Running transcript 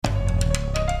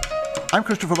I'm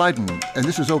Christopher Lydon, and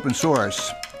this is Open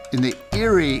Source. In the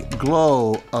eerie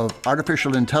glow of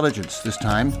artificial intelligence this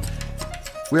time,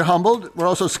 we're humbled, we're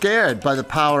also scared by the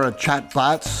power of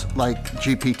chatbots like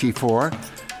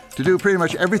GPT-4 to do pretty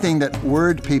much everything that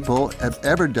word people have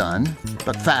ever done,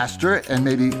 but faster and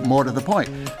maybe more to the point.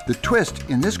 The twist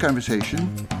in this conversation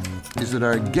is that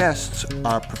our guests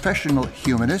are professional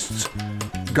humanists,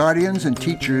 guardians and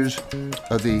teachers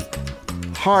of the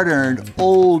hard-earned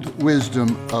old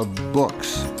wisdom of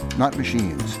books, not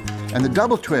machines. And the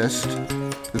double twist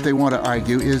that they want to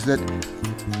argue is that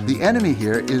the enemy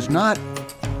here is not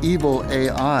evil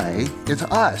AI, it's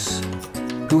us,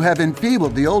 who have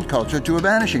enfeebled the old culture to a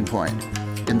vanishing point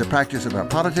in the practice of our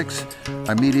politics,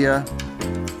 our media,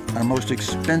 our most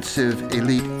expensive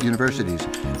elite universities.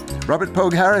 Robert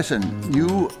Pogue Harrison,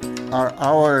 you are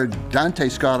our Dante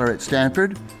scholar at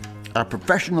Stanford, our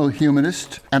professional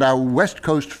humanist, and our West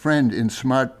Coast friend in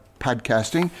smart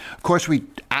podcasting. Of course, we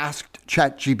asked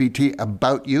ChatGPT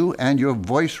about you and your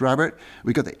voice, Robert.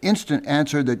 We got the instant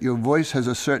answer that your voice has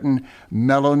a certain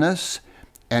mellowness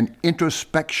and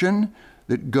introspection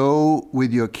that go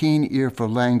with your keen ear for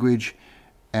language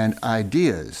and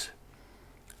ideas.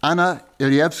 Anna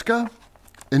Ilievska,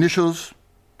 initials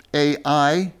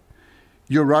AI.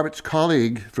 You're Robert's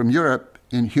colleague from Europe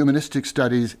in humanistic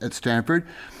studies at Stanford.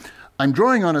 I'm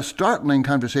drawing on a startling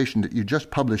conversation that you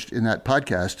just published in that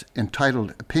podcast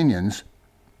entitled Opinions,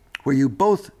 where you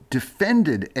both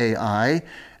defended AI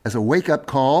as a wake-up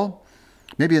call,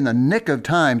 maybe in the nick of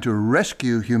time to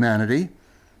rescue humanity,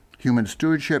 human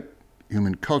stewardship,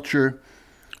 human culture,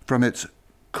 from its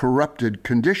corrupted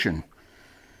condition.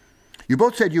 You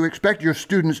both said you expect your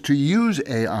students to use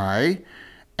AI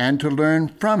and to learn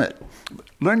from it.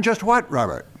 Learn just what,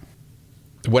 Robert?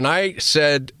 When I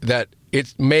said that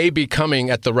it may be coming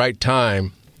at the right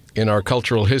time in our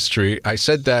cultural history, I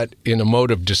said that in a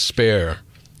mode of despair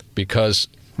because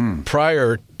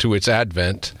prior to its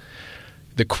advent,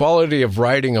 the quality of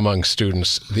writing among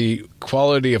students, the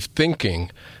quality of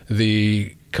thinking,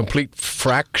 the complete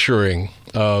fracturing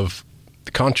of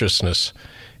consciousness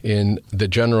in the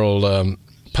general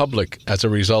public as a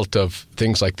result of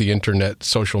things like the internet,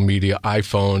 social media,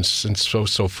 iPhones, and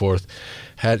so forth,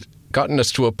 had gotten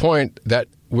us to a point that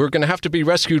we're going to have to be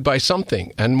rescued by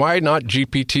something. And why not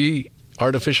GPT,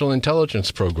 artificial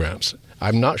intelligence programs?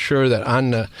 I'm not sure that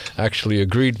Anna actually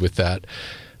agreed with that,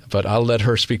 but I'll let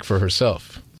her speak for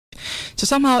herself. So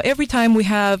somehow every time we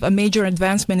have a major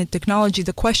advancement in technology,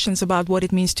 the questions about what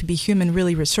it means to be human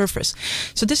really resurface.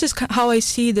 So this is how I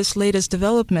see this latest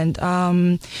development.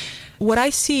 What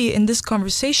I see in this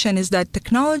conversation is that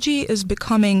technology is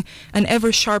becoming an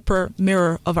ever sharper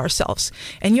mirror of ourselves.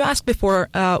 And you asked before,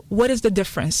 what is the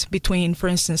difference between, for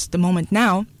instance, the moment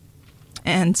now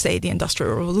and, say, the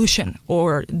Industrial Revolution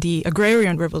or the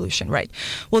Agrarian Revolution, right?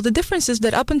 Well, the difference is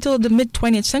that up until the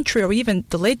mid-20th century or even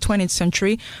the late 20th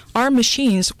century, our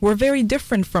machines were very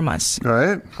different from us.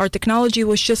 Right. Our technology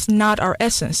was just not our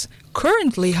essence.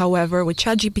 Currently, however, with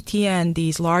ChatGPT and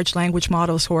these large language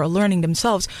models who are learning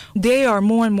themselves, they are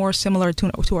more and more similar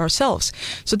to ourselves.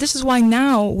 So this is why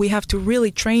now we have to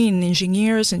really train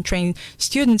engineers and train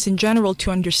students in general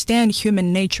to understand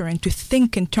human nature and to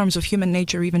think in terms of human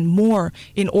nature even more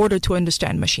in order to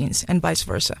understand machines and vice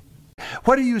versa.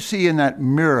 What do you see in that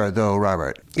mirror, though,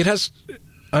 Robert? It has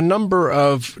a number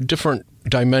of different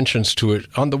dimensions to it.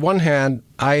 On the one hand,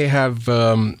 I have,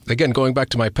 again, going back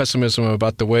to my pessimism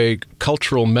about the way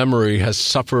cultural memory has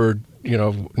suffered,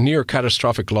 near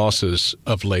catastrophic losses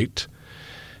of late.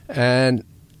 And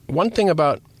one thing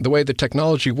about the way the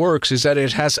technology works is that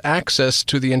it has access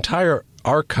to the entire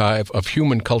archive of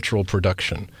human cultural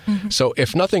production. Mm-hmm. So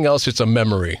if nothing else, it's a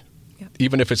memory,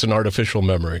 even if it's an artificial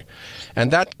memory. And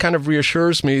that kind of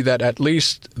reassures me that at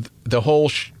least the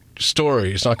whole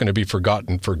story is not going to be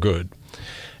forgotten for good.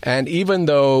 And even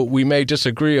though we may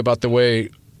disagree about the way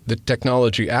the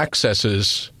technology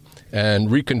accesses and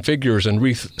reconfigures and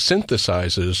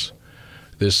resynthesizes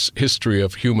this history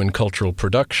of human cultural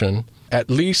production, at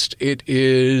least it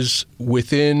is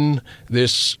within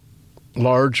this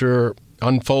larger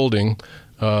unfolding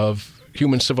of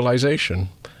human civilization.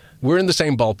 We're in the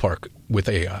same ballpark with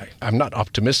AI. I'm not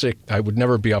optimistic. I would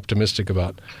never be optimistic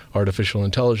about artificial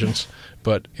intelligence,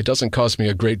 but it doesn't cause me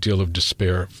a great deal of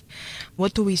despair.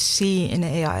 What do we see in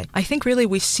AI? I think really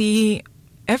we see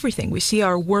everything. We see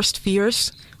our worst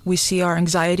fears. we see our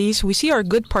anxieties, we see our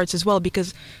good parts as well,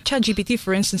 because ChatGPT,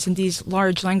 for instance, and these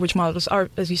large language models are,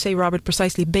 as you say, Robert,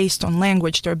 precisely based on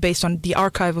language. They're based on the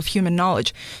archive of human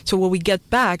knowledge. So what we get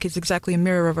back is exactly a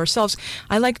mirror of ourselves.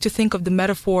 I like to think of the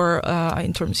metaphor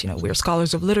in terms, we're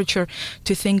scholars of literature,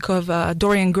 to think of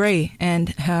Dorian Gray and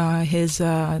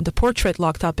the portrait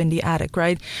locked up in the attic,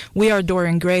 right? We are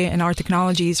Dorian Gray, and our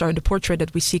technologies are the portrait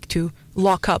that we seek to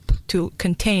lock up, to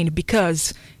contain,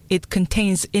 because it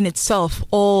contains in itself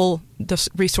all the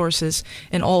resources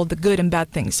and all the good and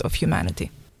bad things of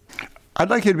humanity. I'd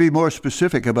like you to be more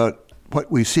specific about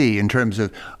what we see in terms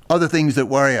of other things that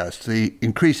worry us, the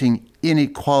increasing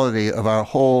inequality of our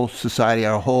whole society,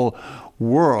 our whole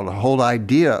world, our whole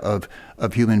idea of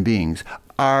human beings,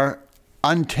 our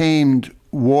untamed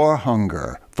war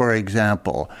hunger, for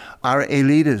example, our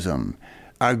elitism,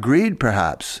 our greed,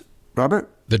 perhaps. Robert?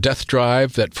 The death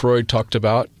drive that Freud talked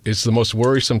about is the most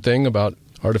worrisome thing about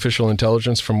artificial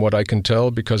intelligence, from what I can tell,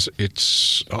 because it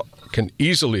can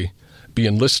easily be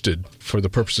enlisted for the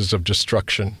purposes of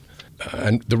destruction.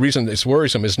 And the reason it's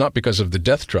worrisome is not because of the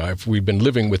death drive. We've been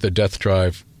living with the death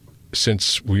drive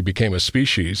since we became a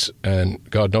species, and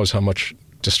God knows how much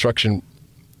destruction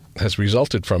has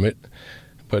resulted from it.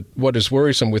 But what is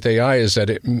worrisome with AI is that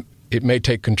it may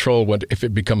take control if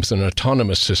it becomes an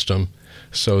autonomous system,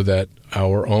 so that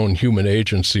our own human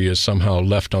agency is somehow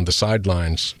left on the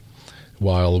sidelines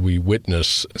while we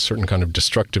witness certain kind of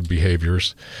destructive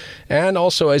behaviors. And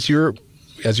also, as you're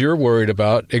worried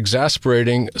about,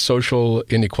 exasperating social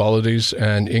inequalities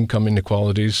and income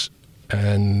inequalities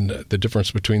and the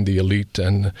difference between the elite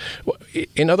and...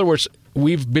 In other words,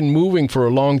 we've been moving for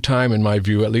a long time, in my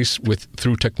view, at least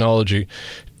through technology,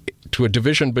 to a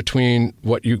division between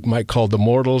what you might call the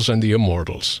mortals and the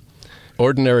immortals.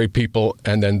 Ordinary people,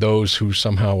 and then those who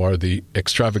somehow are the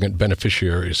extravagant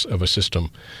beneficiaries of a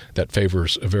system that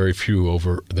favors a very few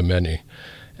over the many.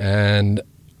 And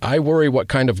I worry what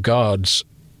kind of gods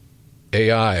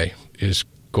AI is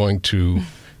going to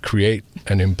create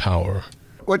and empower.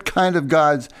 What kind of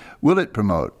gods will it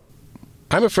promote?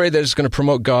 I'm afraid that it's going to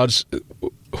promote gods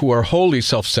who are wholly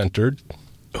self-centered,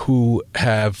 who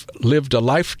have lived a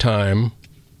lifetime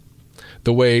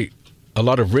the way a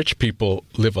lot of rich people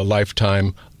live a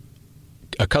lifetime,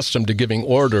 accustomed to giving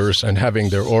orders and having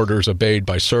their orders obeyed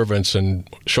by servants and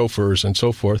chauffeurs and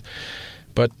so forth.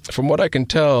 But from what I can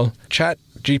tell,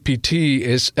 ChatGPT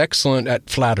is excellent at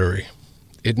flattery.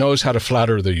 It knows how to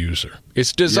flatter the user.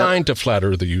 It's designed to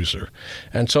flatter the user.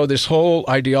 And so this whole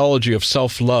ideology of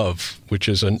self-love, which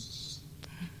is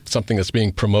something that's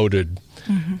being promoted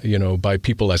by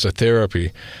people as a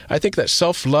therapy. I think that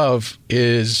self-love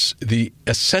is the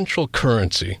essential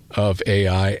currency of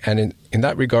AI, and in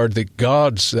that regard, the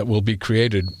gods that will be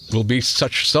created will be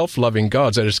such self-loving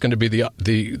gods that it's going to be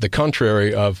the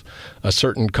contrary of a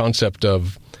certain concept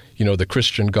of, the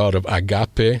Christian god of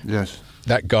agape. Yes.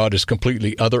 That god is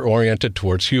completely other-oriented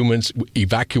towards humans,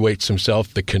 evacuates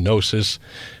himself, the kenosis,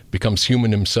 becomes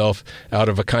human himself out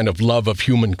of a kind of love of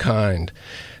humankind.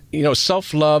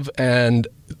 Self-love and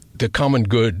the common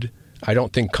good, I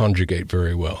don't think conjugate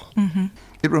very well. Mm-hmm.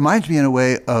 It reminds me in a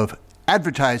way of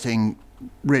advertising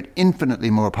writ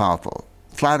infinitely more powerful,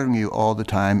 flattering you all the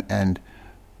time and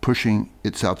pushing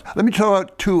itself. Let me throw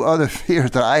out two other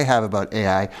fears that I have about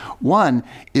AI. One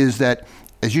is that,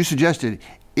 as you suggested,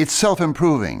 it's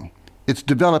self-improving. It's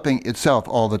developing itself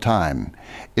all the time.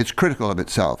 It's critical of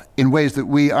itself in ways that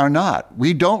we are not.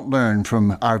 We don't learn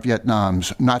from our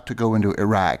Vietnams not to go into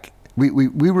Iraq. We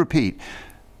repeat,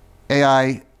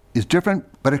 AI is different,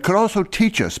 but it could also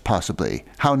teach us, possibly,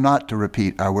 how not to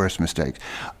repeat our worst mistakes.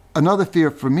 Another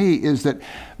fear for me is that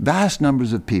vast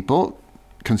numbers of people,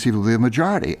 conceivably a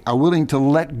majority, are willing to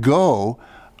let go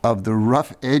of the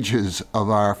rough edges of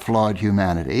our flawed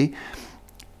humanity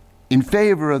in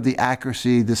favor of the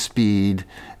accuracy, the speed,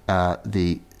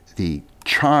 the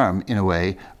charm, in a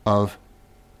way, of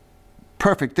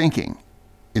perfect thinking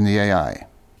in the AI.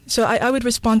 So I would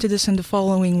respond to this in the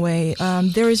following way.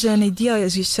 There is an idea,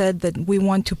 as you said, that we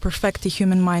want to perfect the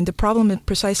human mind. The problem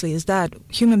precisely is that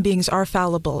human beings are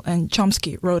fallible, and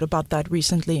Chomsky wrote about that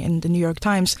recently in the New York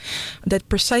Times, that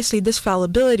precisely this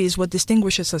fallibility is what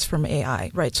distinguishes us from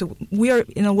AI, right? So we are,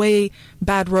 in a way,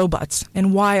 bad robots.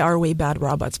 And why are we bad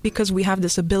robots? Because we have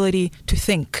this ability to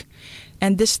think.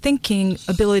 And this thinking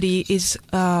ability is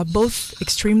both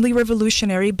extremely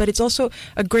revolutionary, but it's also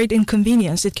a great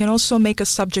inconvenience. It can also make us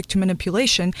subject to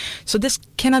manipulation. So this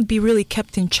cannot be really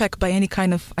kept in check by any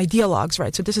kind of ideologues,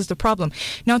 right? So this is the problem.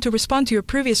 Now, to respond to your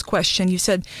previous question, you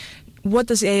said, what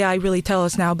does AI really tell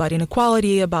us now about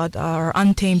inequality, about our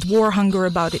untamed war hunger,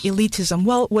 about elitism?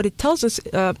 Well, what it tells us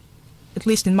at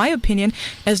least in my opinion,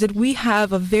 is that we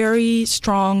have a very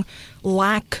strong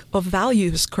lack of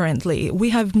values currently.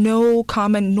 We have no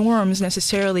common norms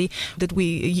necessarily that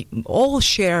we all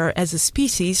share as a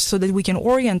species so that we can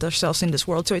orient ourselves in this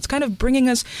world. So it's kind of bringing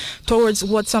us towards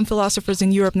what some philosophers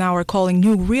in Europe now are calling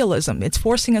new realism. It's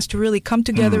forcing us to really come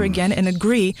together again and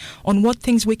agree on what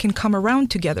things we can come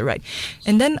around together, right?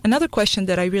 And then another question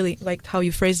that I really liked how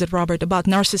you phrased it, Robert, about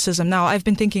narcissism. Now, I've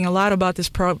been thinking a lot about this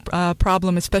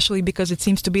problem, especially because it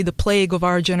seems to be the plague of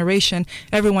our generation.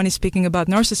 Everyone is speaking about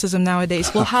narcissism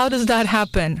nowadays. Well, how does that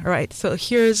happen? Right. So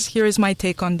here's my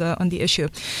take on the issue.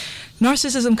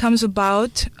 Narcissism comes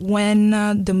about when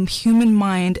the human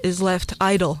mind is left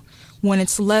idle, when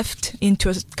it's left into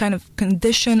a kind of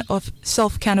condition of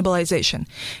self-cannibalization.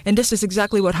 And this is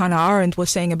exactly what Hannah Arendt was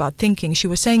saying about thinking. She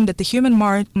was saying that the human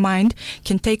mind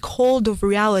can take hold of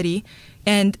reality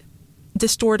and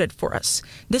distort it for us.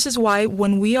 This is why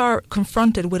when we are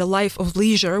confronted with a life of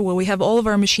leisure, where we have all of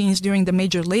our machines doing the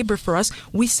major labor for us,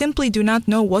 we simply do not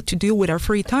know what to do with our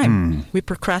free time. We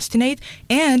procrastinate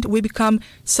and we become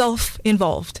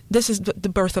self-involved. This is the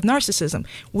birth of narcissism.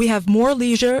 We have more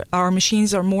leisure, our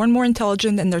machines are more and more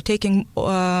intelligent, and they're taking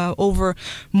over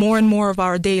more and more of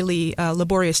our daily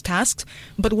laborious tasks.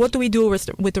 But what do we do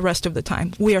with the rest of the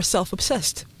time? We are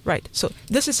self-obsessed, right? So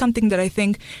this is something that I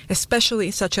think,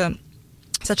 especially such a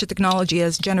technology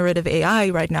as generative AI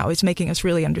right now is making us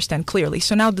really understand clearly.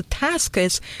 So now the task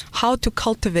is how to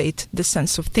cultivate the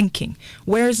sense of thinking.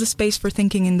 Where is the space for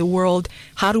thinking in the world?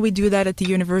 How do we do that at the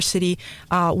university?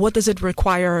 What does it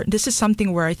require? This is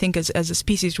something where I think as a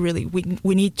species really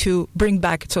we need to bring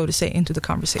back, so to say, into the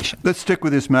conversation. Let's stick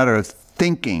with this matter of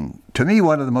thinking. To me,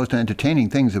 one of the most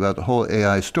entertaining things about the whole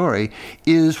AI story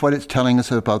is what it's telling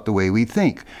us about the way we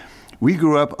think. We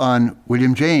grew up on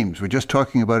William James. We're just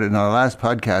talking about it in our last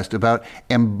podcast about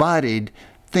embodied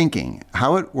thinking,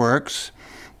 how it works.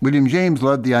 William James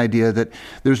loved the idea that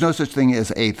there's no such thing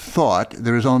as a thought.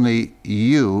 There is only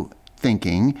you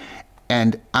thinking.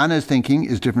 And Anna's thinking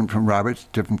is different from Robert's,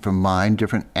 different from mine,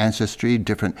 different ancestry,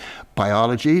 different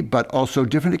biology, but also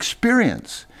different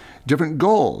experience, different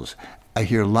goals. I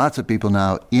hear lots of people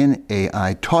now in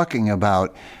AI talking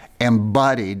about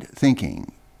embodied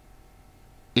thinking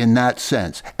in that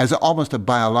sense, as almost a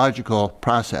biological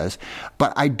process.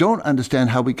 But I don't understand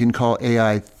how we can call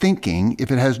AI thinking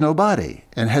if it has no body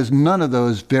and has none of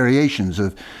those variations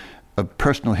of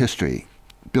personal history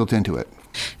built into it.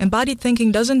 Embodied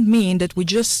thinking doesn't mean that we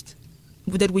just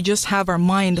have our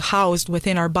mind housed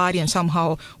within our body and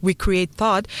somehow we create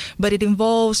thought, but it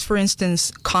involves, for instance,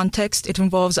 context. It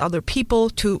involves other people.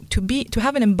 To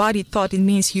have an embodied thought, it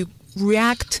means you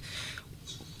react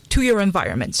to your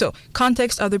environment. So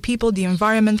context, other people, the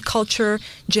environment, culture,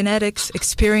 genetics,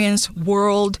 experience,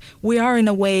 world. We are in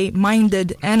a way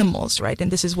minded animals, right?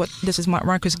 And this is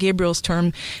Marcus Gabriel's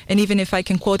term. And even if I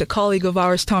can quote a colleague of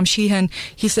ours, Tom Sheehan,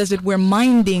 he says that we're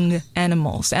minding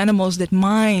animals that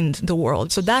mind the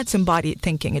world. So that's embodied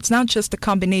thinking. It's not just a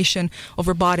combination of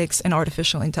robotics and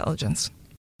artificial intelligence.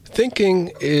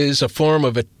 Thinking is a form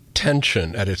of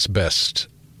attention at its best.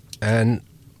 And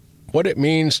what it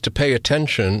means to pay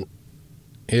attention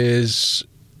is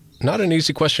not an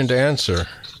easy question to answer.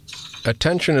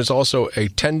 Attention is also a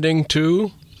tending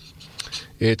to.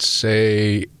 It's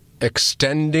a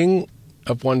extending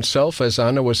of oneself, as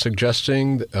Anna was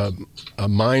suggesting. A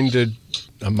minded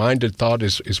thought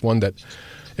is one that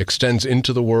extends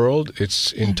into the world.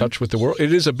 It's in touch with the world.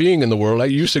 It is a being in the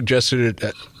world. You suggested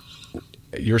it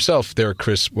yourself there,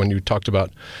 Chris, when you talked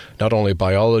about not only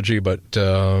biology, but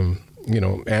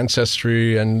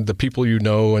ancestry and the people you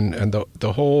know and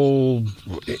the whole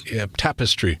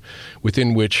tapestry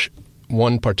within which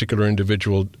one particular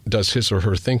individual does his or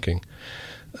her thinking.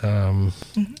 And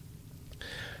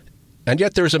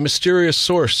yet there's a mysterious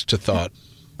source to thought.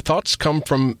 Thoughts come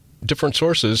from different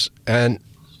sources, and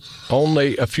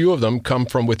only a few of them come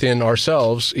from within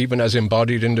ourselves, even as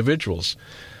embodied individuals.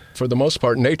 For the most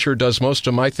part, nature does most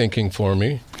of my thinking for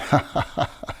me.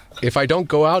 If I don't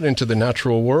go out into the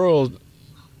natural world,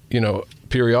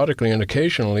 periodically and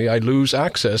occasionally, I lose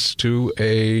access to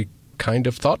a kind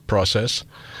of thought process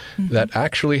that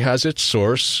actually has its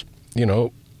source,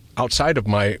 outside of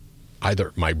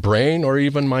either my brain or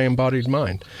even my embodied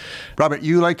mind. Robert,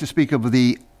 you like to speak of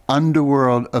the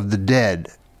underworld of the dead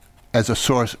as a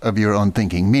source of your own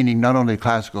thinking, meaning not only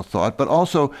classical thought, but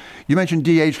also, you mentioned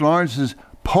D.H. Lawrence's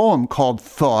poem called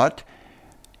Thought.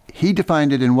 He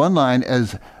defined it in one line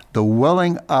as the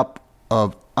welling up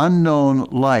of unknown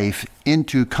life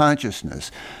into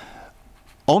consciousness,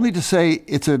 only to say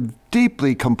it's a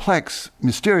deeply complex,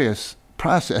 mysterious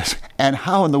process. And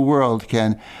how in the world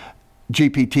can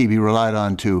GPT be relied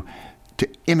on to to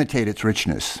imitate its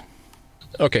richness.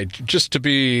 Okay, just to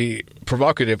be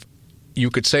provocative,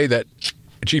 you could say that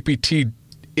GPT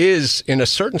is, in a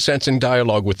certain sense, in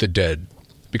dialogue with the dead.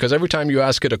 Because every time you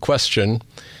ask it a question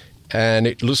and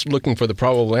it's looking for the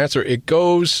probable answer, it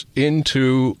goes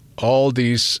into all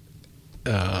these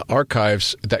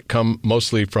archives that come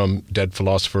mostly from dead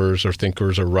philosophers or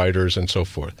thinkers or writers and so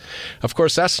forth. Of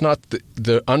course, that's not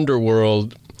the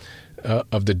underworld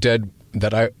of the dead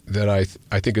that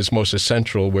I think is most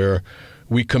essential, where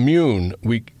we commune,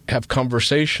 we have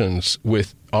conversations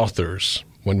with authors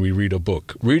when we read a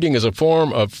book. Reading is a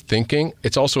form of thinking.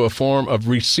 It's also a form of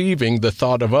receiving the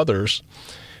thought of others,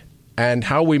 and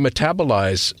how we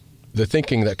metabolize the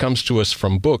thinking that comes to us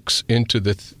from books into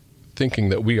the thinking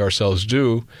that we ourselves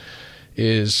do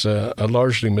is a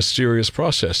largely mysterious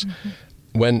process.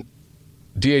 Mm-hmm. When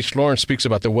D.H. Lawrence speaks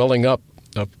about the welling up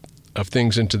of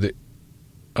things into the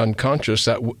unconscious,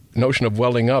 that notion of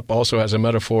welling up also has a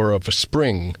metaphor of a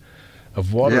spring,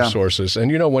 of water sources.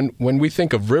 And, when we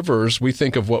think of rivers, we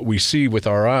think of what we see with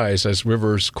our eyes as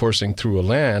rivers coursing through a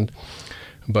land.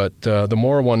 But the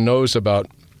more one knows about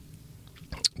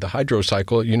the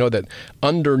hydrocycle, you know that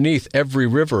underneath every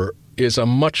river is a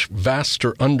much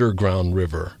vaster underground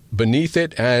river. Beneath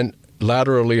it and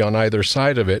laterally on either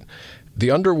side of it,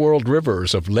 the underworld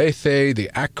rivers of Lethe, the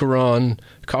Acheron,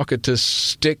 Cocytus,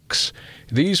 Styx,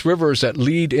 these rivers that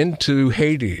lead into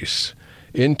Hades,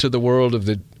 into the world of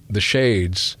the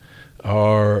shades,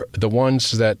 are the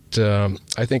ones that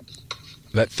I think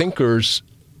that thinkers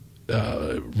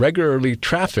regularly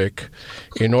traffic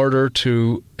in order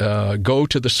to go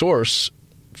to the source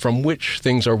from which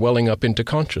things are welling up into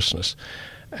consciousness.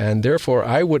 And therefore,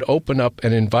 I would open up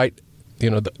and invite,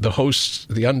 the hosts,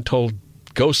 the untold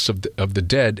ghosts of the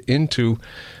dead into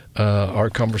our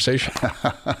conversation.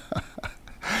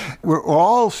 We're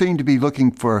all seem to be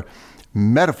looking for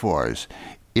metaphors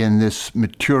in this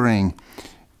maturing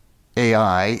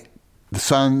AI. The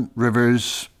sun,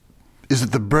 rivers, is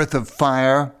it the birth of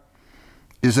fire?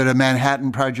 Is it a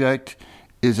Manhattan Project?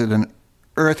 Is it an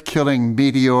earth-killing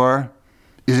meteor?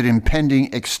 Is it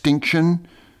impending extinction?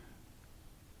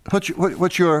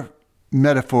 What's your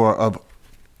metaphor of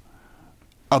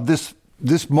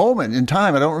this moment in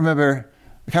time?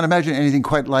 I can't imagine anything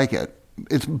quite like it.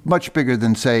 It's much bigger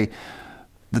than, say,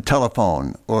 the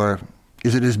telephone. Or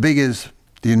is it as big as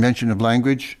the invention of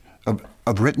language,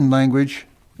 of written language?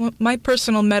 Well, my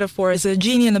personal metaphor is a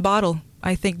genie in a bottle.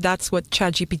 I think that's what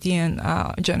ChatGPT and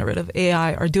generative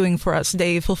AI are doing for us.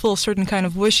 They fulfill certain kind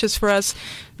of wishes for us.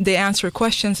 They answer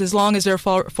questions as long as they're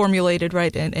formulated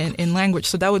right in language.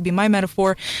 So that would be my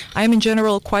metaphor. I am in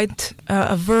general quite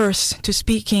averse to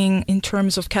speaking in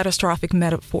terms of catastrophic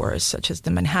metaphors, such as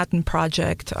the Manhattan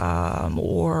Project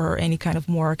or any kind of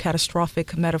more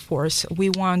catastrophic metaphors. We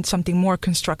want something more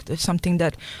constructive, something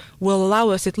that will allow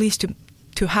us at least to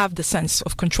have the sense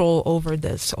of control over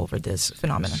this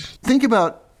phenomenon. Think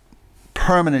about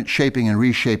permanent shaping and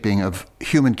reshaping of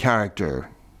human character,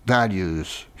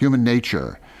 values, human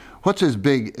nature. What's as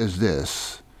big as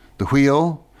this? The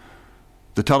wheel,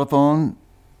 the telephone,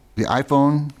 the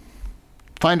iPhone?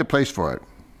 Find a place for it.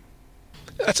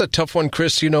 That's a tough one,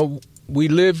 Chris. We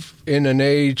live in an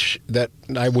age that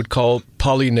I would call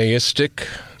polyneistic.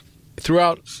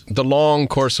 Throughout the long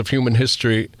course of human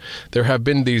history, there have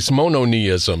been these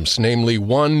mononeisms, namely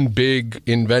one big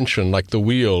invention like the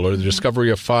wheel or the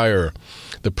discovery of fire,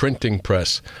 the printing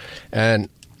press. And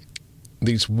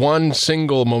these one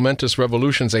single momentous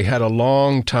revolutions, they had a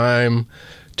long time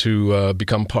to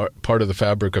become part of the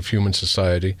fabric of human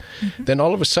society. Mm-hmm. Then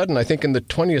all of a sudden, I think in the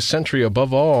 20th century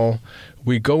above all,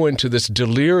 we go into this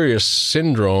delirious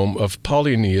syndrome of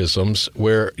polyneisms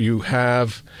where you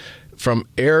have from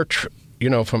air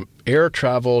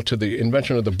travel to the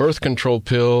invention of the birth control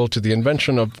pill to the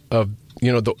invention of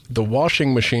the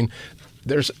washing machine.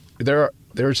 There's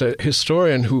a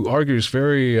historian who argues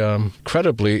very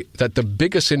credibly that the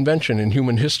biggest invention in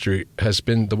human history has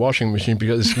been the washing machine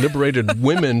because it's liberated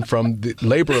women from the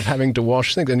labor of having to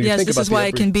wash things. And you think this about is why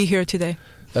I can be here today.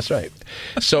 That's right.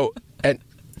 So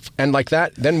and like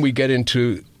that, then we get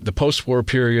into the post-war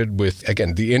period with,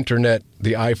 again, the internet,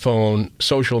 the iPhone,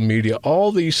 social media.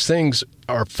 All these things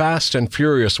are fast and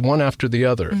furious, one after the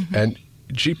other. Mm-hmm. And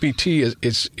GPT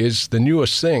is the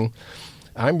newest thing.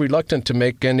 I'm reluctant to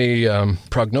make any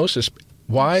prognosis.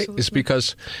 Why? Absolutely. Is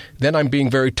because then I'm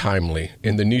being very timely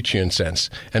in the Nietzschean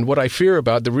sense. And what I fear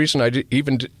about, the reason I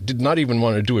did not even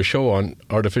want to do a show on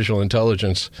artificial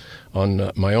intelligence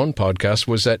on my own podcast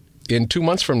was that in 2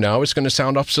 months from now, it's going to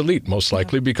sound obsolete, most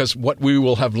likely, because what we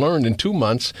will have learned in 2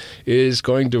 months is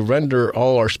going to render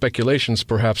all our speculations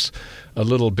perhaps a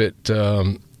little bit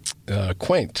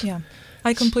quaint. Yeah.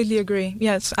 I completely agree.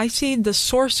 Yes, I see the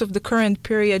source of the current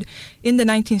period in the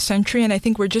 19th century, and I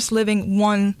think we're just living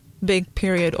one big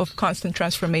period of constant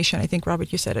transformation. I think,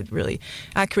 Robert, you said it really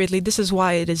accurately. This is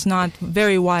why it is not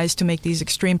very wise to make these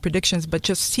extreme predictions, but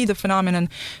just see the phenomenon,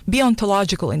 be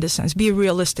ontological in this sense, be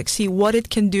realistic, see what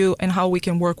it can do and how we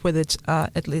can work with it,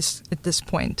 at least at this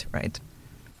point, right?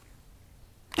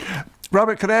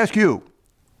 Robert, could I ask you,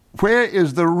 where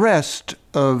is the rest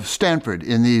of Stanford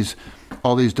in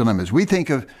all these dilemmas? We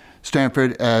think of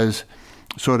Stanford as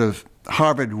sort of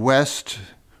Harvard West,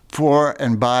 for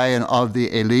and by and of the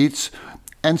elites,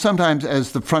 and sometimes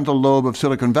as the frontal lobe of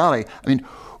Silicon Valley. I mean,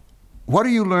 what are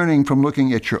you learning from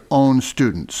looking at your own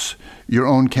students, your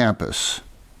own campus?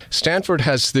 Stanford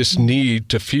has this need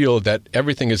to feel that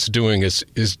everything it's doing is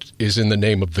in the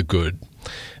name of the good,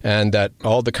 and that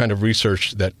all the kind of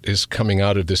research that is coming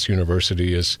out of this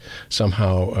university is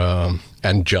somehow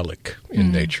angelic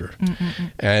in nature.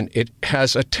 And it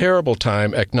has a terrible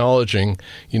time acknowledging,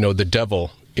 the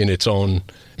devil in its own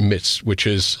midst, which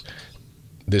is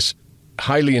this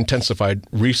highly intensified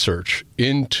research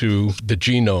into the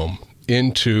genome,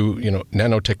 into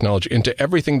nanotechnology, into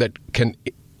everything that can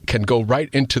go right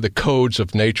into the codes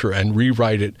of nature and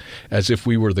rewrite it as if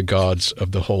we were the gods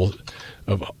of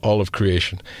all of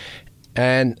creation.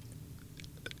 And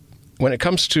when it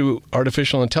comes to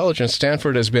artificial intelligence,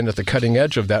 Stanford has been at the cutting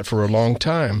edge of that for a long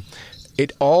time.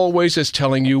 It always is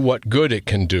telling you what good it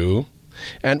can do.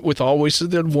 And with always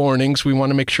the warnings, we want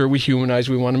to make sure we humanize,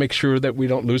 we want to make sure that we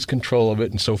don't lose control of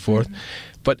it and so forth.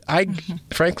 But I,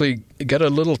 frankly, get a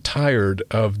little tired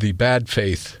of the bad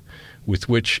faith with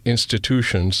which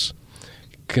institutions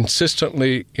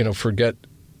consistently, forget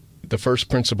the first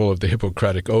principle of the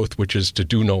Hippocratic Oath, which is to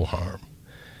do no harm.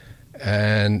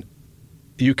 And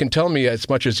you can tell me as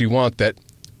much as you want that,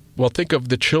 well, think of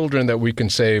the children that we can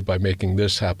save by making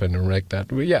this happen and like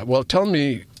that. Well, yeah, well, tell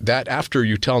me that after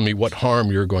you tell me what harm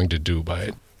you're going to do by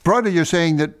it. Broadly, you're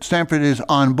saying that Stanford is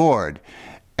on board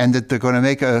and that they're going to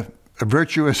make a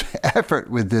virtuous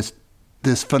effort with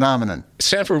this phenomenon.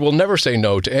 Stanford will never say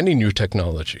no to any new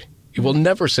technology. It will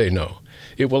never say no.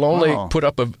 It will only put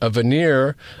up a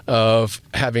veneer of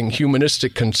having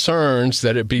humanistic concerns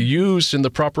that it be used in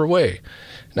the proper way.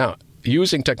 Now,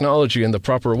 using technology in the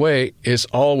proper way is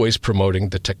always promoting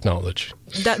the technology.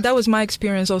 That was my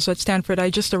experience also at Stanford.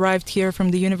 I just arrived here from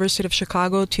the University of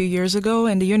Chicago 2 years ago,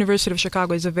 and the University of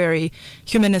Chicago is a very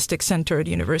humanistic-centered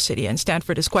university, and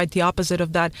Stanford is quite the opposite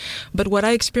of that. But what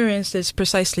I experienced is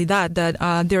precisely that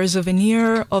there is a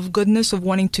veneer of goodness, of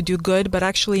wanting to do good, but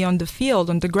actually on the field,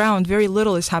 on the ground, very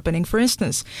little is happening. For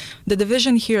instance, the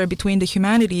division here between the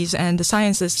humanities and the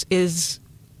sciences is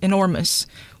enormous.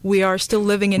 We are still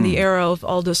living in the era of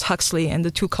Aldous Huxley, and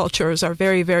the two cultures are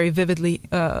very, very vividly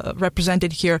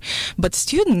represented here. But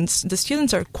the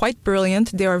students are quite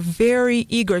brilliant. They are very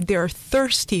eager. They are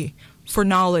thirsty for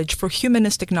knowledge, for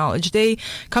humanistic knowledge. They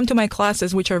come to my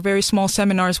classes, which are very small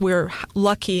seminars. We're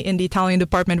lucky in the Italian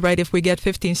department, right? If we get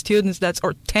 15 students,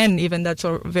 or 10 even, that's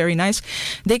very nice.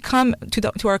 They come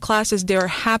to our classes, they're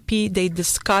happy, they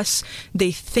discuss,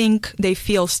 they think, they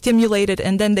feel stimulated,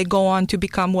 and then they go on to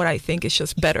become what I think is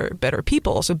just better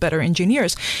people, also better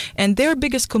engineers. And their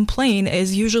biggest complaint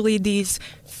is usually these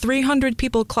 300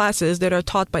 people classes that are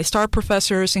taught by star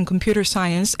professors in computer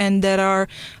science and that are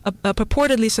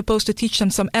purportedly supposed to teach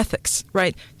them some ethics,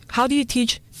 right? How do you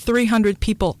teach 300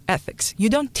 people ethics? You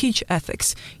don't teach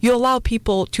ethics. You allow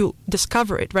people to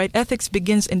discover it, right? Ethics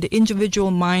begins in the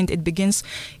individual mind. It begins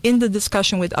in the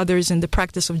discussion with others and the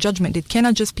practice of judgment. It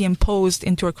cannot just be imposed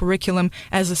into a curriculum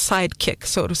as a sidekick,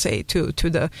 so to say, to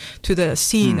the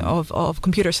scene of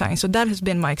computer science. So that has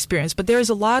been my experience. But there is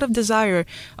a lot of desire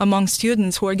among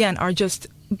students who, again, are just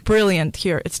brilliant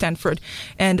here at Stanford,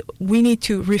 and we need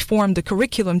to reform the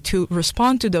curriculum to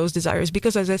respond to those desires,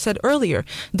 because as I said earlier,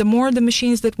 the more the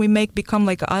machines that we make become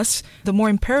like us, the more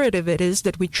imperative it is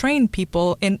that we train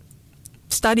people in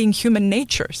studying human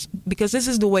natures, because this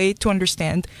is the way to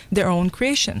understand their own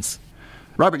creations.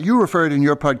 Robert, you referred in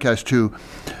your podcast to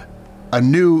a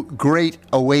new great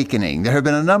awakening. There have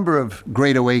been a number of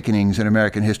great awakenings in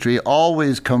American history,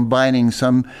 always combining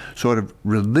some sort of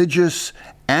religious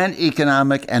and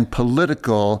economic and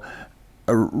political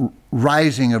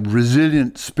rising of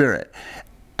resilient spirit.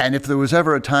 And if there was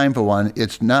ever a time for one,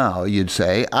 it's now, you'd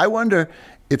say. I wonder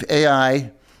if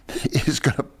AI is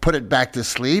going to put it back to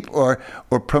sleep or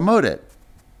promote it.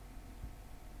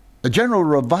 A general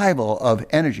revival of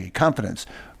energy, confidence,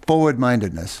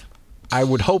 forward-mindedness. I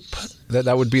would hope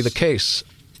that would be the case.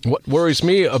 What worries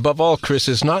me above all, Chris,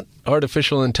 is not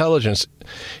artificial intelligence.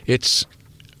 It's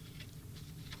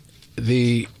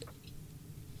the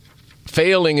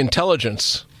failing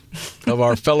intelligence of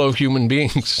our fellow human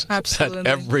beings Absolutely. at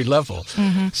every level,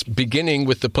 beginning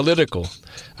with the political.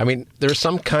 I mean, there's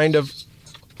some kind of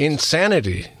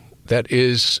insanity that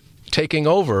is taking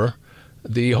over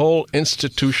the whole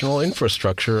institutional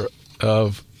infrastructure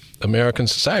of American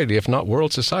society, if not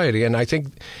world society. And I think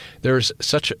there's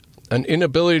such an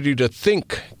inability to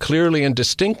think clearly and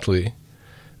distinctly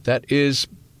that is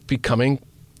becoming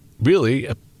really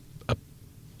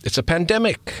it's a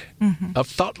pandemic of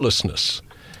thoughtlessness.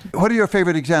 What are your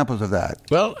favorite examples of that?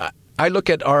 Well, I look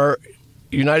at our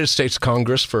United States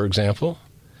Congress, for example,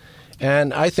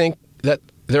 and I think that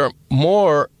there are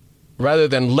more rather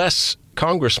than less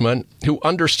congressmen who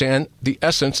understand the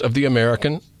essence of the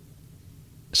American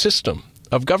system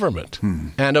of government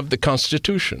and of the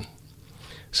Constitution.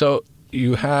 So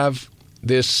you have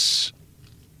this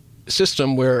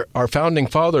system where our founding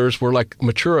fathers were like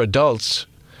mature adults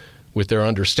with their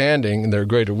understanding and their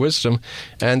greater wisdom,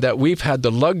 and that we've had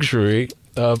the luxury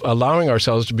of allowing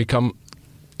ourselves to become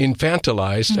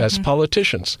infantilized as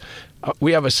politicians.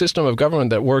 We have a system of government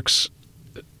that works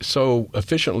so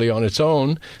efficiently on its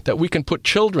own that we can put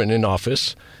children in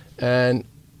office, and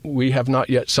we have not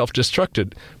yet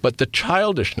self-destructed. But the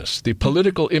childishness, the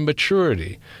political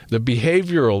immaturity, the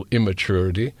behavioral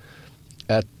immaturity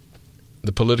at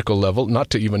the political level, not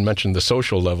to even mention the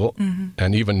social level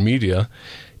and even media,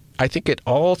 I think it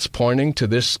all's pointing to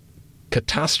this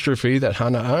catastrophe that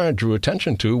Hannah Arendt drew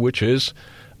attention to, which is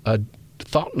a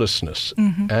thoughtlessness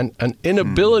and an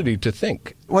inability to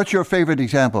think. What's your favorite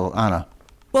example, Anna?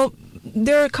 Well,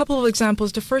 there are a couple of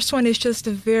examples. The first one is just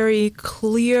a very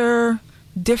clear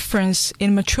difference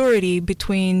in maturity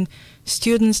between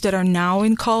students that are now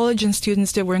in college and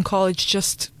students that were in college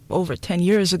just over 10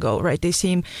 years ago, right? They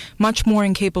seem much more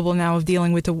incapable now of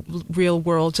dealing with the real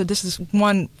world. So this is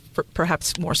one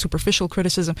perhaps more superficial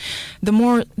criticism.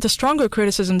 The stronger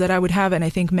criticism that I would have, and I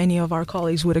think many of our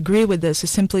colleagues would agree with this, is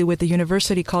simply with the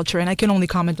university culture. And I can only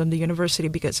comment on the university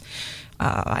because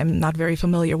I'm not very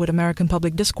familiar with American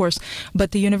public discourse.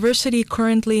 But the university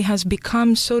currently has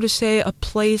become, so to say, a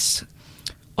place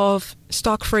of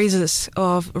stock phrases,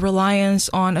 of reliance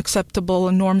on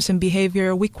acceptable norms and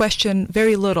behavior. We question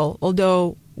very little,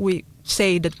 although we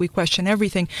say that we question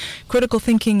everything. Critical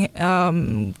thinking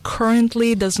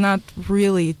currently does not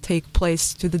really take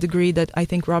place to the degree that I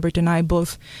think Robert and I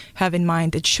both have in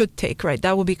mind it should take, right?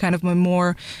 That will be kind of my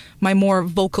more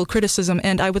vocal criticism.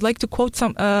 And I would like to quote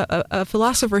a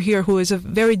philosopher here who is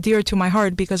very dear to my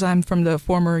heart because I'm from the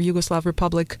former Yugoslav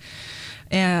Republic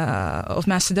of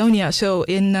Macedonia. So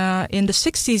in the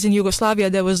 60s in Yugoslavia,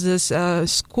 there was this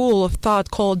school of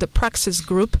thought called the Praxis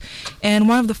Group, and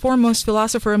one of the foremost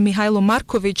philosophers, Mihailo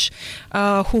Marković,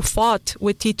 who fought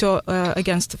with Tito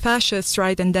against the fascists,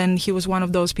 right? And then he was one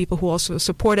of those people who also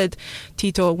supported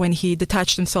Tito when he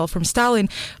detached himself from Stalin.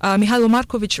 Mihailo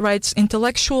Marković writes,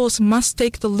 "Intellectuals must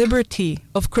take the liberty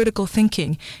of critical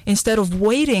thinking instead of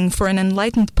waiting for an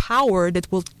enlightened power that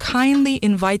will kindly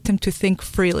invite them to think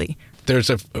freely."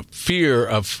 There's a fear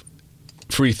of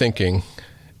free thinking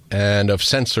and of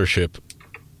censorship.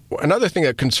 Another thing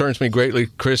that concerns me greatly,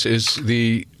 Chris, is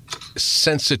the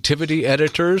sensitivity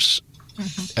editors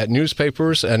at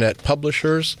newspapers and at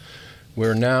publishers,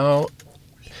 where now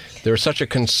there's such a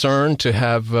concern to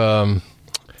have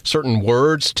certain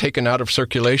words taken out of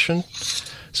circulation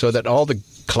so that all the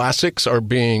classics are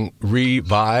being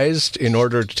revised in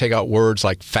order to take out words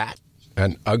like fat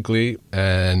and ugly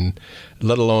and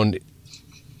let alone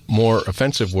more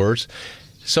offensive words.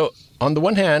 So on the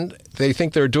one hand, they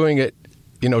think they're doing it,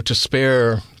 to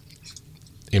spare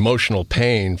emotional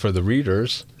pain for the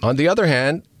readers. On the other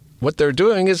hand, what they're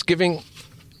doing is giving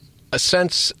a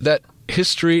sense that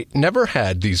history never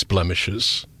had these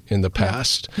blemishes in the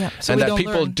past, So and that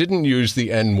people didn't use the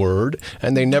N word,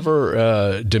 and they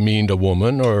never demeaned a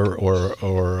woman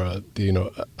or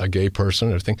a gay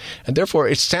person or thing, and therefore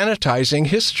it's sanitizing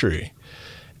history.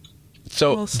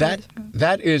 So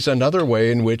that is another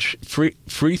way in which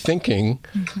free thinking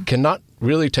cannot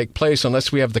really take place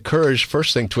unless we have the courage,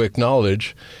 first thing, to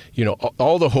acknowledge,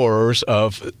 all the horrors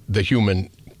of the human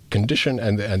condition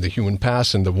and the human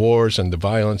past and the wars and the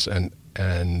violence and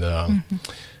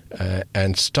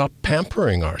stop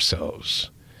pampering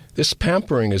ourselves. This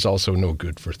pampering is also no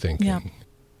good for thinking. Yeah.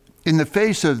 In the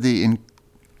face of the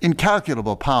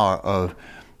incalculable power of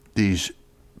these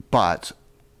bots,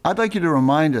 I'd like you to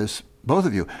remind us, both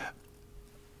of you,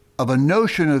 of a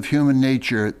notion of human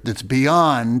nature that's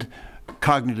beyond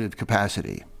cognitive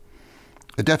capacity,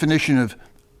 a definition of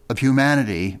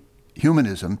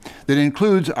humanism, that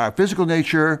includes our physical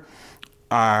nature,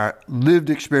 our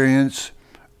lived experience,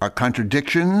 our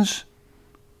contradictions,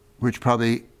 which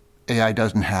probably AI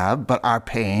doesn't have, but our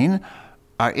pain,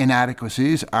 our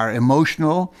inadequacies, our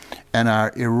emotional and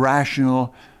our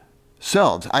irrational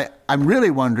selves. I'm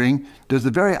really wondering, does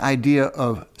the very idea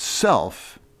of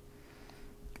self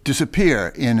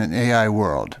disappear in an AI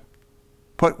world?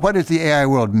 What is the AI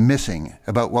world missing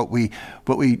about what we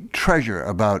treasure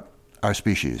about our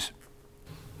species?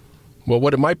 Well,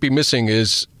 what it might be missing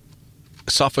is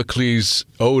Sophocles'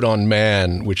 Ode on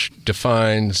Man, which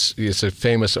defines, it's a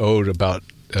famous ode about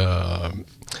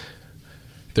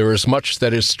there is much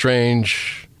that is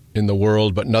strange in the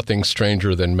world, but nothing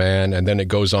stranger than man. And then it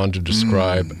goes on to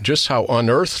describe just how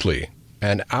unearthly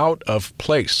and out of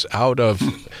place, out of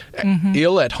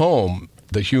ill at home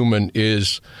the human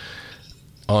is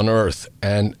on earth.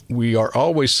 And we are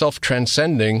always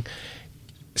self-transcending,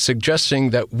 suggesting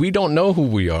that we don't know who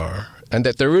we are and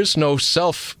that there is no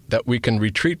self that we can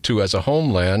retreat to as a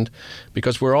homeland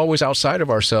because we're always outside of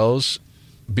ourselves,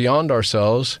 beyond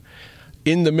ourselves,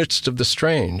 in the midst of the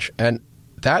strange. And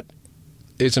that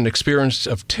is an experience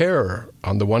of terror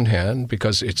on the one hand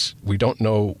because we don't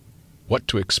know what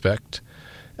to expect.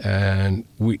 And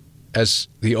we, as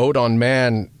the Ode on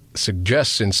Man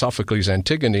suggests in Sophocles'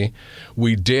 Antigone,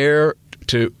 we dare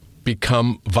to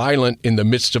become violent in the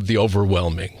midst of the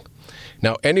overwhelming.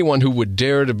 Now, anyone who would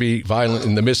dare to be violent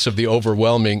in the midst of the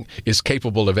overwhelming is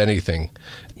capable of anything.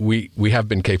 We have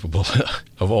been capable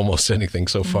of almost anything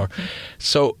so far.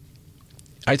 So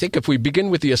I think if we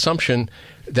begin with the assumption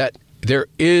that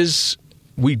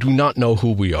we do not know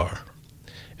who we are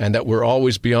and that we're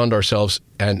always beyond ourselves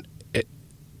and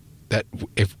that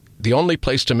if the only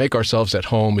place to make ourselves at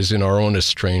home is in our own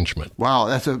estrangement. Wow,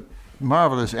 that's a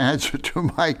marvelous answer to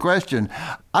my question.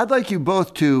 I'd like you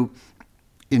both to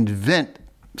invent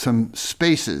some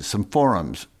spaces, some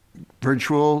forums,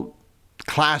 virtual,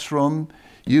 classroom,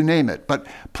 you name it, but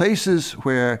places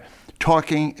where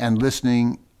talking and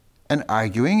listening and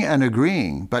arguing and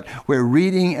agreeing, but where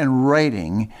reading and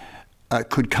writing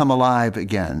could come alive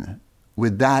again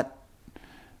with that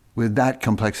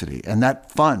complexity and that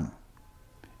fun.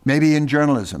 Maybe in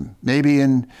journalism, maybe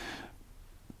in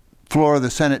floor of the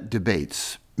Senate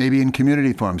debates, maybe in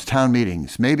community forums, town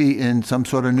meetings, maybe in some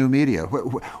sort of new media.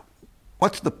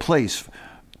 What's the place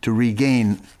to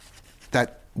regain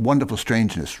that wonderful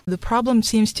strangeness? The problem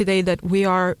seems today that we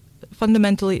are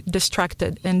fundamentally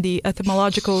distracted, and the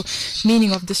etymological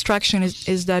meaning of distraction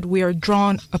is that we are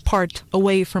drawn apart,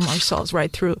 away from ourselves,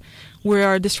 right through. We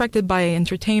are distracted by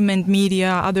entertainment,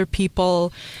 media, other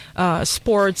people,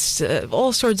 sports,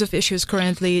 all sorts of issues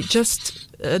currently, just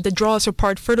that draw us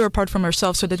further apart from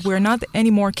ourselves, so that we're not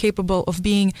anymore capable of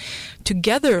being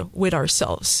together with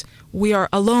ourselves. We are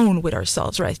alone with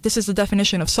ourselves, right? This is the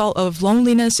definition of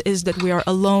loneliness, is that we are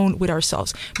alone with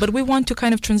ourselves. But we want to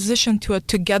kind of transition to a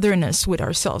togetherness with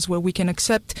ourselves, where we can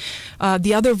accept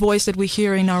the other voice that we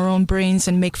hear in our own brains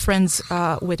and make friends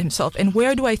with himself. And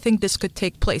where do I think this could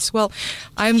take place? Well,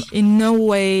 I'm in no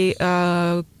way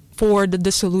for the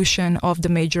dissolution of the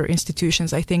major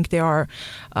institutions. I think they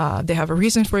have a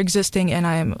reason for existing, and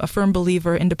I am a firm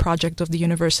believer in the project of the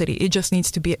university. It just needs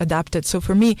to be adapted. So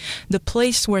for me, the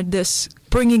place where this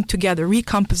bringing together,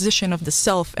 recomposition of the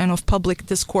self and of public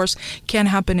discourse can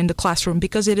happen in the classroom,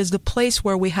 because it is the place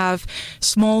where we have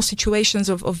small situations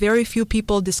of very few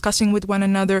people discussing with one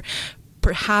another,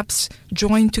 perhaps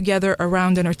joined together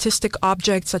around an artistic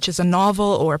object such as a novel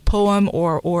or a poem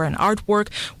or an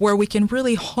artwork, where we can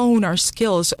really hone our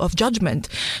skills of judgment.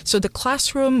 So the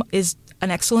classroom is an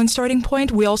excellent starting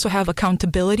point. We also have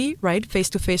accountability, right?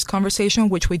 Face-to-face conversation,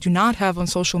 which we do not have on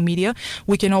social media.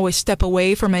 We can always step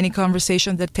away from any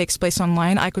conversation that takes place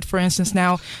online. I could, for instance,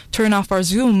 now turn off our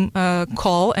Zoom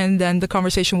call and then the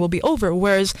conversation will be over.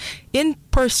 Whereas in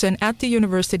person at the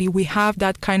university, we have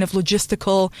that kind of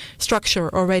logistical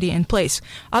structure already in place.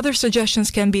 Other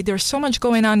suggestions can be, there's so much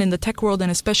going on in the tech world,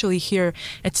 and especially here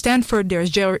at Stanford,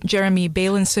 there's Jeremy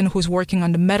Bailenson, who's working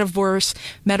on the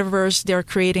metaverse. They're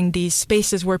creating these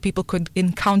spaces where people could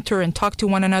encounter and talk to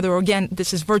one another. Again,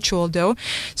 this is virtual though.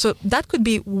 So that could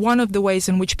be one of the ways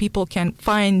in which people can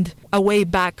find a way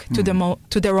back to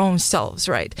their own selves,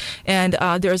 right? And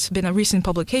there's been a recent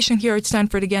publication here at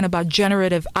Stanford, again, about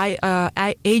generative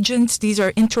agents. These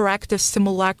are interactive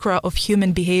simulacra of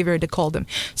human behavior, they call them.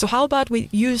 So how about we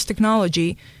use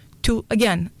technology to,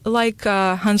 again, like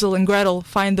Hansel and Gretel,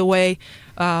 find the way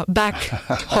back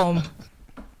home?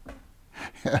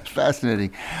 That's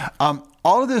fascinating.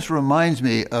 All of this reminds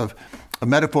me of a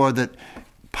metaphor that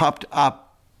popped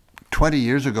up 20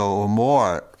 years ago or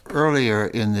more, earlier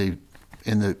in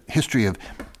the history of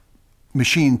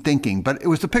machine thinking. But it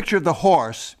was the picture of the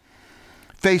horse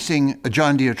facing a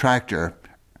John Deere tractor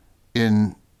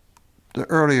in the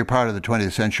earlier part of the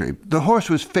 20th century, the horse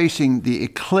was facing the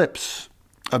eclipse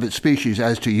of its species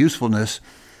as to usefulness,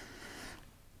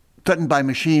 threatened by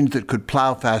machines that could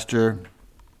plow faster,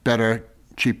 better,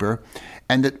 cheaper,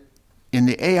 and that in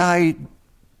the AI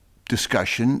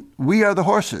discussion, we are the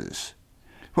horses.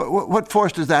 What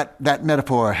force does that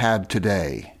metaphor have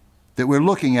today, that we're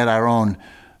looking at our own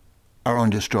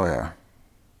destroyer,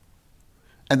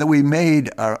 and that we made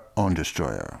our own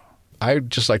destroyer? I'd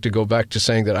just like to go back to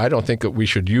saying that I don't think that we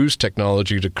should use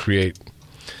technology to create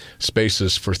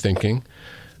spaces for thinking.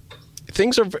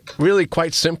 Things are really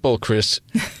quite simple, Chris.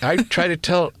 I try to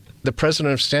tell the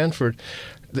president of Stanford,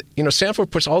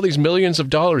 Stanford puts all these millions of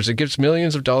dollars. It gives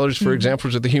millions of dollars, for example,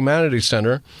 to the Humanities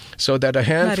Center, so that a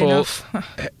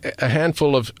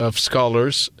handful of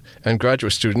scholars and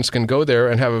graduate students can go there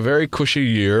and have a very cushy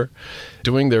year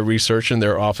doing their research in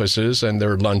their offices and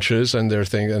their lunches and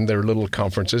their little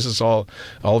conferences. It's all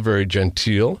very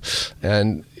genteel.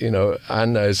 And,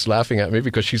 Anna is laughing at me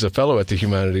because she's a fellow at the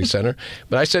Humanities Center.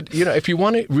 But I said, if you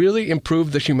want to really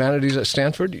improve the humanities at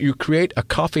Stanford, you create a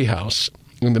coffee house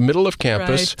in the middle of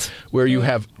campus, right, where you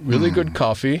have really good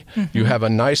coffee, you have a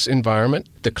nice environment.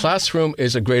 The classroom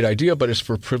is a great idea, but it's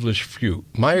for privileged few.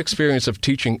 My experience of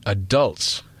teaching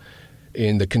adults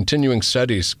in the continuing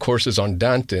studies courses on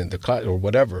Dante in the class or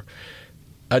whatever,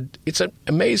 it's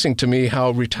amazing to me how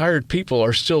retired people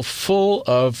are still full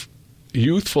of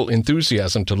youthful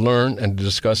enthusiasm to learn and to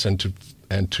discuss and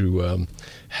to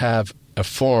have a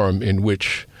forum in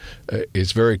which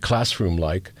is very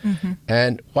classroom-like.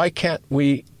 And why can't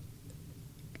we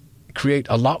create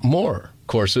a lot more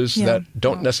courses that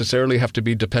don't necessarily have to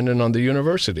be dependent on the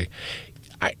university?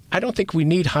 I don't think we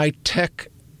need high tech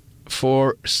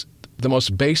for the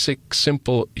most basic,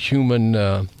 simple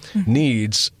human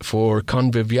needs for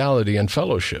conviviality and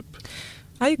fellowship.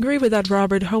 I agree with that,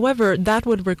 Robert. However, that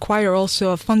would require also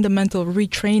a fundamental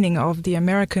retraining of the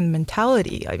American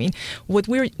mentality. I mean, what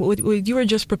you were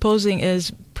just proposing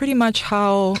is pretty much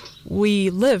how we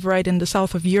live, right, in the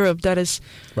south of Europe. That is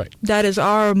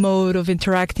our mode of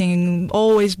interacting,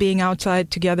 always being outside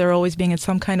together, always being at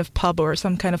some kind of pub or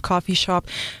some kind of coffee shop.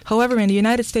 However, in the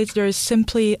United States, there is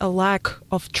simply a lack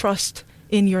of trust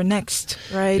in your next,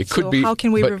 right? It could be, how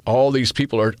can we but all these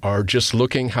people are just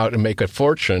looking how to make a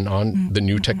fortune on the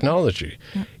new technology.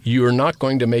 You are not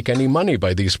going to make any money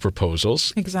by these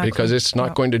proposals because it's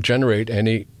not going to generate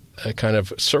any kind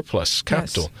of surplus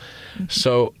capital. Yes.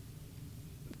 So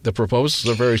the proposals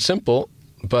are very simple,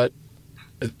 but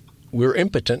we're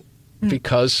impotent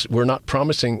because we're not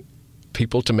promising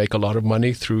people to make a lot of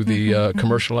money through the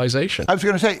commercialization. I was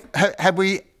going to say, have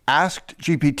we asked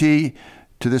GPT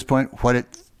to this point what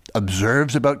it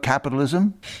observes about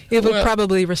capitalism? It would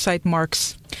probably recite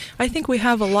Marx. I think we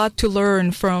have a lot to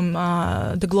learn from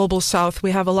the global south. We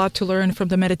have a lot to learn from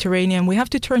the Mediterranean. We have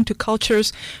to turn to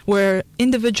cultures where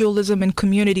individualism and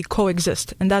community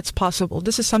coexist, and that's possible.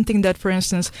 This is something that, for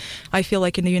instance, I feel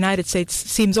like in the United States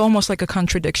seems almost like a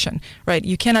contradiction, right?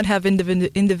 You cannot have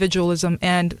individualism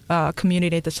and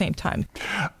community at the same time.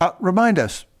 Remind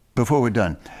us, before we're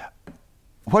done,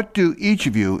 what do each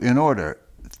of you, in order,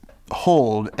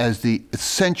 hold as the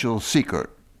essential secret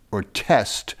or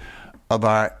test of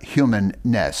our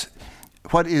humanness?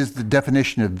 What is the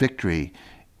definition of victory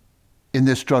in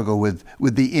this struggle with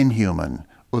the inhuman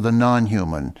or the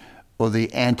non-human or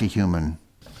the anti-human?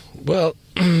 Well,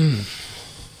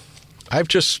 I've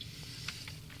just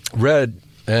read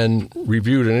and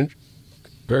reviewed a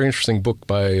very interesting book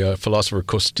by philosopher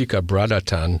Kostika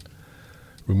Bradatan,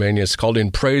 Romania. It's called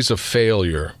In Praise of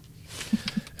Failure.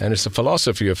 And it's a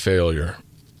philosophy of failure.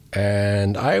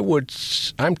 And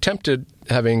I'm tempted,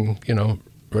 having,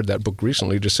 read that book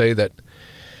recently, to say that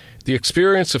the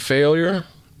experience of failure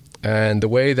and the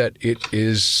way that it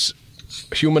is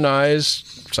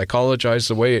humanized, psychologized,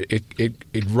 the way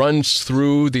it runs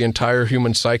through the entire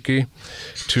human psyche,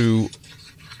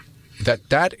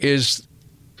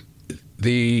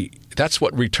 that's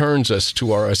what returns us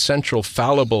to our essential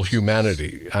fallible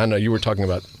humanity. Anna, you were talking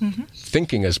about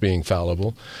thinking as being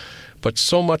fallible, but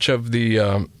so much of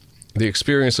the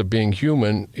experience of being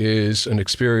human is an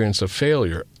experience of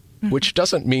failure, which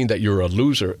doesn't mean that you're a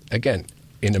loser. Again,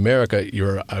 in America,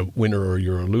 you're a winner or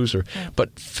you're a loser.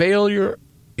 But failure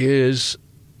is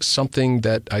something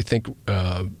that I think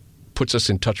puts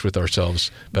us in touch with ourselves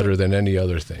better than any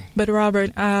other thing. But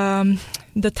Robert,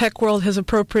 the tech world has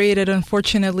appropriated,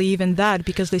 unfortunately, even that,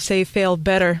 because they say fail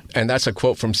better. And that's a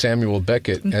quote from Samuel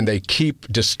Beckett, and they keep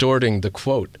distorting the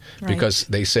quote because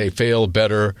they say fail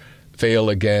better, fail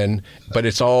again, but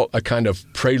it's all a kind of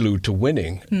prelude to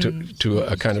winning, to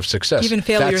a kind of success. Even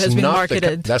failure has been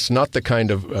marketed. That's not the kind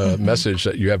of message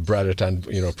that you have Bradatan,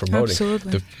 promoting.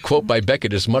 Absolutely. The quote by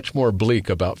Beckett is much more bleak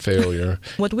about failure.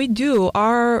 What we do,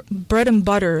 our bread and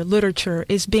butter literature,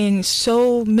 is being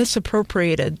so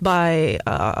misappropriated by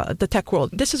the tech world.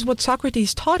 This is what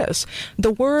Socrates taught us.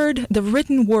 The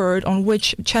written word on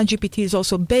which ChatGPT is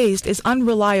also based is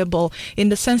unreliable in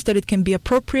the sense that it can be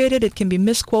appropriated, it can be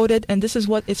misquoted, and this is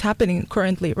what is happening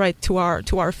currently, right, to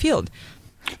our field.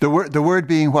 The word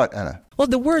being what, Anna? Well,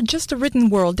 the word, just the written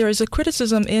word. There is a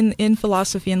criticism in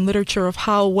philosophy and literature of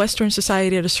how Western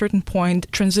society at a certain point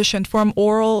transitioned from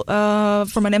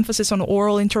from an emphasis on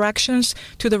oral interactions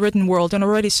to the written world. And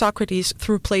already Socrates,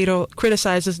 through Plato,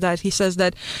 criticizes that. He says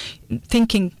that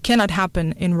thinking cannot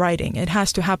happen in writing. It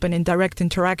has to happen in direct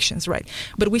interactions, right?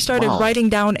 But we started writing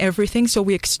down everything, so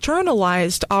we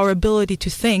externalized our ability to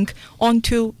think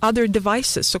onto other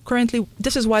devices. So currently,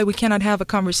 this is why we cannot have a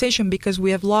conversation, because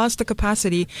we have lost the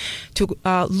capacity to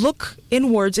look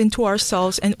inwards into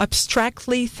ourselves and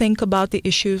abstractly think about the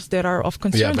issues that are of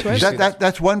concern to us.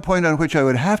 That's one point on which I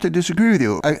would have to disagree with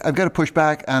you. I've got to push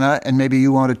back, Anna, and maybe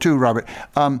you want it too, Robert.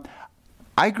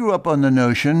 I grew up on the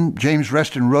notion, James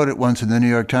Reston wrote it once in the New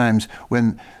York Times,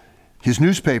 when his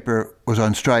newspaper was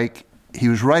on strike. He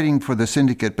was writing for the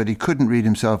syndicate, but he couldn't read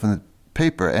himself in the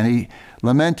paper, and he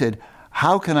lamented,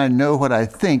 how can I know what I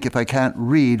think if I can't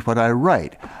read what I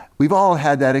write? We've all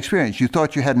had that experience. You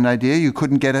thought you had an idea, you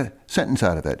couldn't get a sentence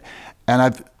out of it. And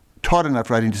I've taught enough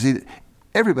writing to see that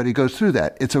everybody goes through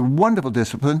that. It's a wonderful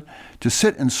discipline to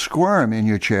sit and squirm in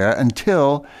your chair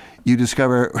until you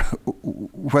discover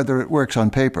whether it works on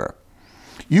paper.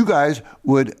 You guys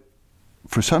would,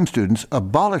 for some students,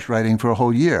 abolish writing for a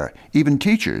whole year, even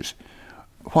teachers.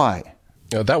 Why?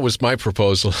 That was my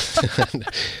proposal.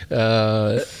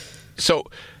 So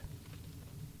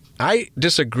I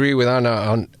disagree with Anna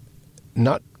on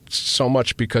not so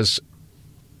much because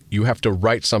you have to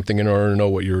write something in order to know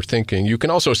what you're thinking. You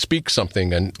can also speak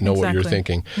something and know what you're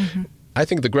thinking. Mm-hmm. I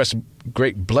think the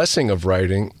great blessing of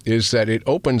writing is that it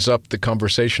opens up the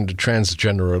conversation to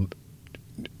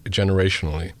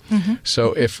generationally. Mm-hmm.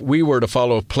 So if we were to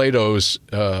follow Plato's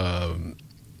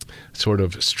sort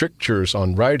of strictures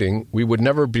on writing, we would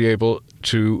never be able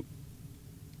to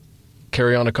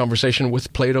carry on a conversation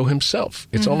with Plato himself.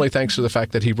 It's only thanks to the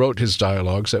fact that he wrote his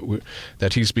dialogues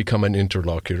that he's become an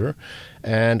interlocutor.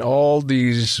 And all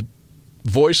these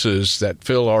voices that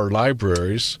fill our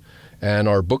libraries and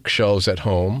our bookshelves at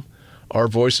home are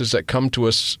voices that come to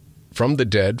us from the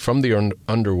dead, from the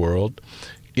underworld,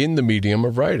 in the medium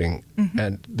of writing. Mm-hmm.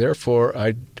 And therefore,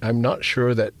 I'm not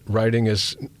sure that writing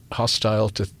is hostile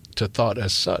to thought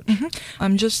as such. Mm-hmm.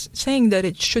 I'm just saying that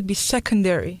it should be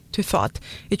secondary to thought.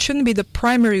 It shouldn't be the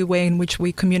primary way in which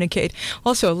we communicate.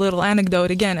 Also, a little anecdote,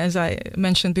 again, as I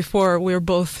mentioned before, we're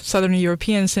both Southern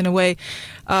Europeans in a way.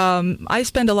 I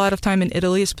spend a lot of time in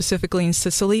Italy, specifically in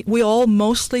Sicily. We all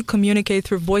mostly communicate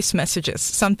through voice messages,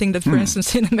 something that, for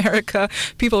instance, in America,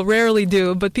 people rarely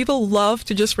do, but people love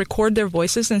to just record their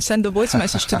voices and send the voice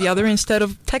message to the other instead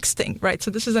of texting, right? So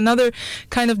this is another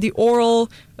kind of the oral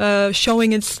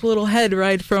showing its little head,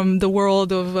 right, from the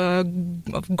world of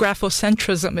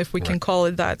graphocentrism, if we can call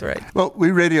it that, right? Well,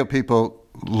 we radio people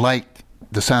like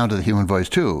the sound of the human voice,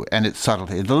 too, and its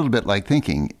subtlety. It's a little bit like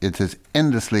thinking. It's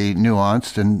endlessly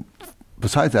nuanced and,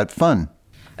 besides that, fun.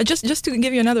 Just to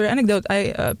give you another anecdote,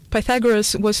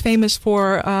 Pythagoras was famous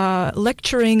for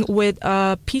lecturing with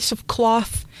a piece of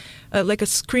cloth, like a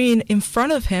screen in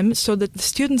front of him, so that the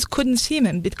students couldn't see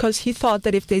him, because he thought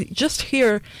that if they just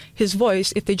hear his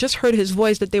voice, if they just heard his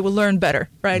voice, that they will learn better,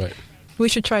 right? We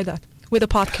should try that with a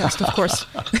podcast, of course.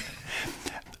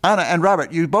 Anna and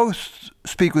Robert, you both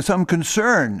speak with some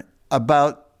concern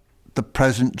about the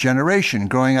present generation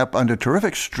growing up under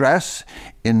terrific stress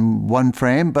in one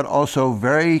frame, but also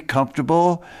very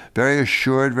comfortable, very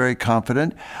assured, very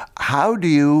confident. How do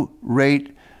you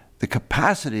rate the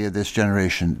capacity of this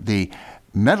generation, the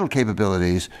mental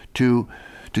capabilities to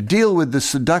deal with the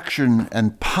seduction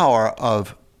and power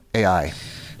of AI?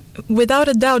 Without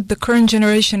a doubt, the current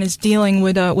generation is dealing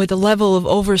with a level of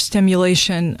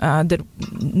overstimulation that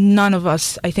none of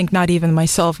us, I think not even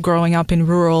myself, growing up in the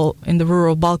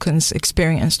rural Balkans,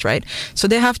 experienced, right? So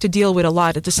they have to deal with a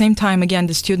lot. At the same time, again,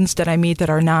 the students that I meet that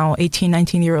are now 18,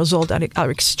 19 years old are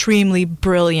extremely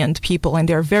brilliant people, and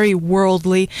they're very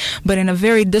worldly, but in a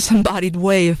very disembodied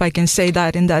way, if I can say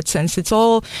that in that sense. It's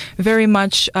all very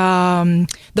much, the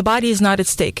body is not at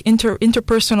stake.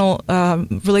 Interpersonal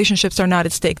relationships are not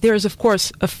at stake. There is, of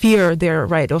course, a fear there,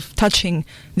 right, of touching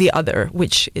the other,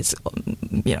 which is,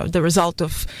 the result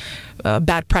of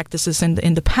bad practices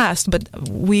in the past. But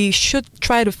we should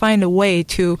try to find a way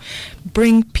to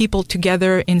bring people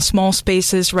together in small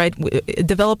spaces, right,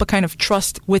 develop a kind of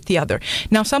trust with the other.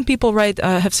 Now, some people, right,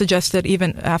 have suggested,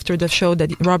 even after the show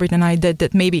that Robert and I did,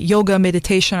 that maybe yoga,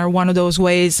 meditation are one of those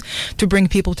ways to bring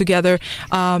people together.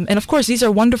 And of course, these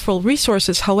are wonderful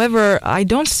resources. However, I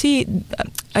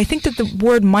think that the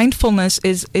word mindfulness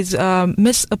is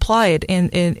misapplied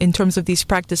in terms of these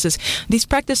practices. These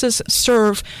practices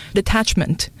serve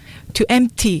detachment, to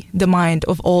empty the mind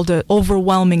of all the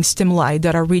overwhelming stimuli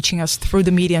that are reaching us through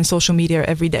the media and social media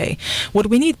every day. What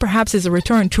we need perhaps is a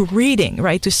return to reading,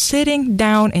 right? To sitting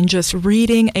down and just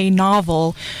reading a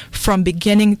novel from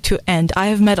beginning to end. I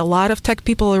have met a lot of tech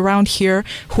people around here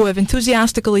who have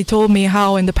enthusiastically told me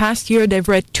how in the past year they've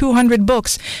read 200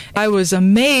 books. I was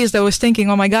amazed. I was thinking,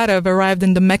 oh my God, I've arrived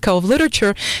in the Mecca of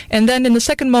literature. And then in the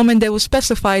second moment, they will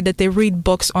specify that they read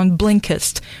books on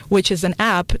Blinkist, which is an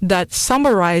app that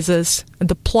summarizes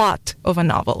the plot of a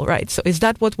novel, right? So is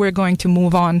that what we're going to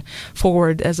move on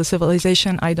forward as a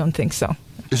civilization? I don't think so.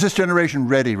 Is this generation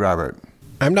ready, Robert?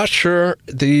 I'm not sure.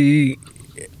 The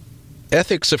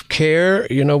ethics of care,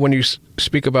 when you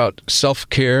speak about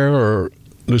self-care or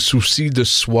le souci de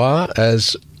soi,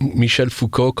 as Michel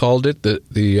Foucault called it, the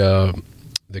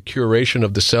curation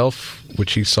of the self,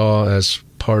 which he saw as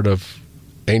part of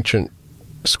ancient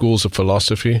schools of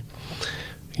philosophy,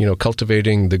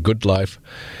 cultivating the good life.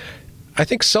 I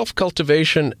think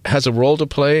self-cultivation has a role to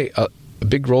play, a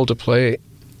big role to play,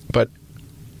 but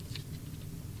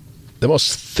the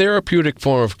most therapeutic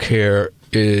form of care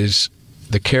is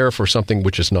the care for something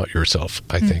which is not yourself,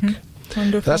 I think.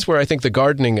 Wonderful. That's where I think the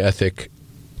gardening ethic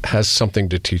has something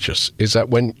to teach us, is that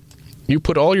when you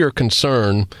put all your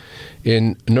concern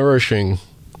in nourishing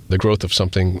the growth of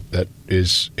something that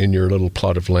is in your little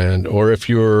plot of land, or if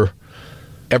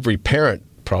every parent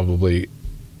probably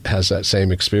has that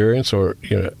same experience, or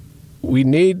we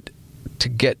need to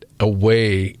get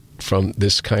away from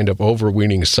this kind of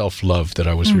overweening self-love that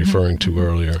I was referring to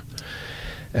earlier.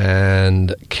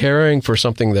 And caring for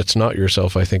something that's not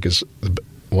yourself, I think, is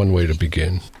one way to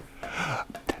begin.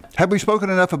 Have we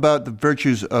spoken enough about the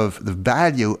virtues of the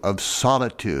value of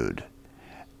solitude?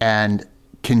 And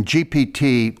can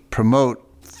GPT promote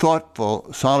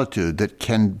thoughtful solitude that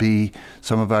can be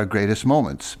some of our greatest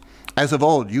moments? As of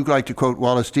old, you like to quote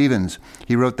Wallace Stevens.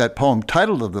 He wrote that poem.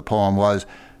 Title of the poem was,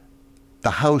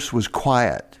 "The house was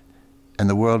quiet and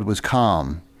the world was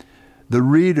calm. The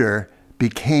reader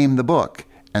became the book,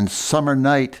 and summer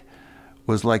night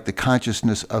was like the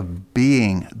consciousness of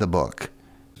being the book."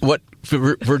 What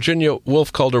Virginia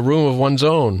Woolf called a room of one's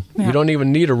own. Yeah. You don't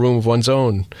even need a room of one's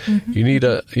own. You need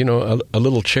a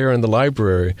little chair in the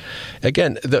library.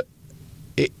 Again,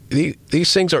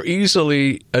 these things are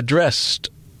easily addressed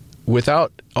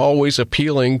without always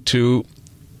appealing to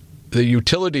the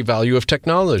utility value of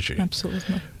technology.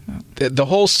 Absolutely. Yeah. The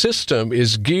whole system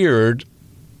is geared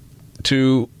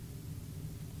to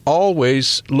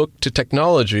always look to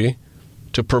technology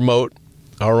to promote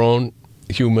our own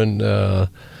human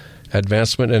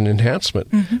advancement and enhancement.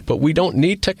 But we don't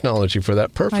need technology for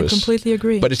that purpose. I completely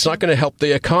agree. But it's not going to help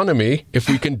the economy if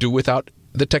we can do without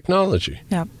the technology.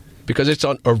 Yeah. Because it's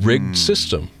on a rigged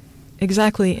system.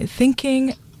 Exactly.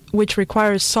 Thinking which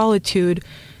requires solitude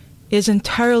is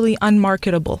entirely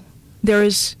unmarketable. There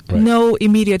is no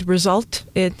immediate result.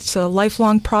 It's a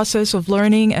lifelong process of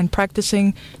learning and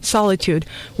practicing solitude,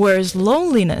 whereas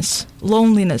loneliness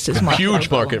is marketable. Huge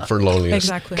market for loneliness.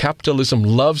 Exactly. Capitalism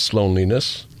loves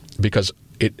loneliness because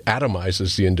it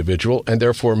atomizes the individual and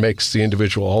therefore makes the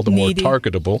individual all the needy more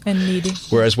targetable. And needy.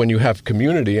 Whereas when you have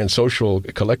community and social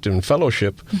collective and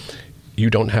fellowship, you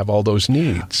don't have all those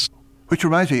needs. Which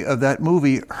reminds me of that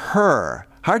movie, Her.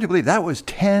 Hard to believe that was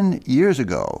 10 years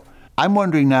ago. I'm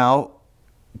wondering now,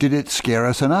 did it scare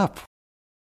us enough?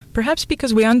 Perhaps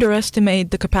because we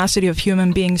underestimate the capacity of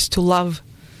human beings to love.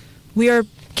 We are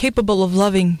capable of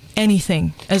loving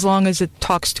anything as long as it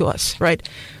talks to us, right?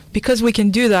 Because we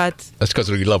can do that. That's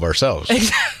because we love ourselves.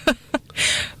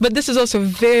 But this is also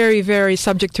very, very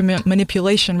subject to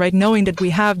manipulation, right? Knowing that we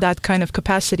have that kind of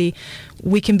capacity,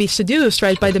 we can be seduced,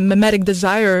 right, by the mimetic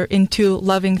desire into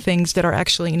loving things that are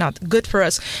actually not good for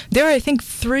us. There are, I think,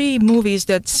 3 movies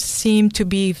that seem to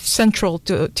be central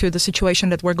to the situation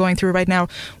that we're going through right now.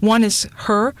 One is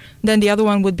Her, then the other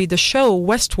one would be the show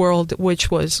Westworld,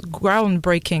 which was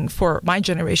groundbreaking for my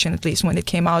generation, at least, when it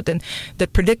came out, and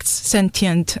that predicts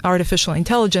sentient artificial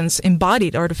intelligence,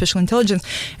 embodied artificial intelligence.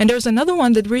 And there's another another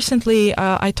one that recently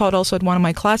I taught also at one of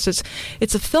my classes.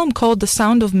 It's a film called The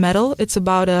Sound of Metal. It's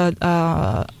about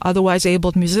a otherwise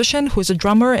abled musician who's a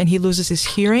drummer, and he loses his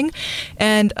hearing.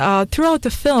 And throughout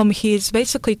the film, he's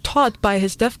basically taught by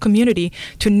his deaf community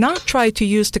to not try to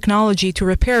use technology to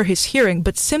repair his hearing,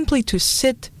 but simply to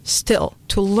sit still,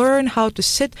 to learn how to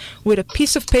sit with a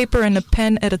piece of paper and a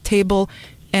pen at a table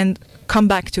and come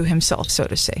back to himself, so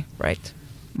to say, right?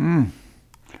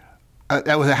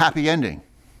 That was a happy ending.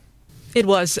 It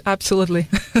was, absolutely.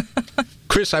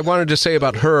 Chris, I wanted to say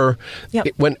about her, Yep.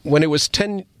 when it was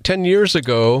 10 years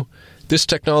ago, this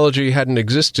technology hadn't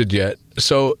existed yet.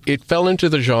 So it fell into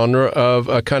the genre of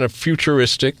a kind of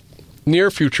futuristic,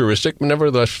 near futuristic,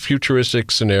 nevertheless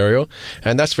futuristic scenario.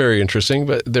 And that's very interesting.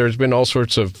 But there's been all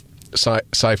sorts of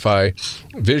sci-fi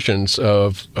visions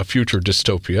of a future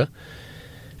dystopia.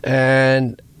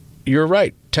 And you're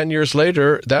right. 10 years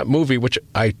later, that movie, which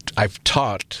I've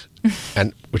taught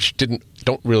and which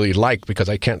don't really like because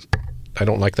I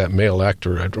don't like that male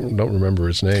actor. I don't remember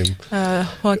his name.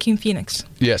 Joaquin Phoenix.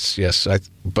 Yes.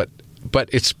 But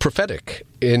it's prophetic.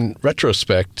 In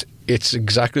retrospect, it's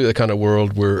exactly the kind of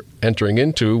world we're entering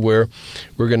into, where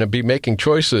we're going to be making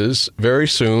choices very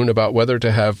soon about whether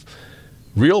to have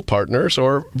real partners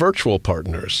or virtual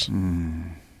partners.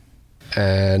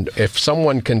 And if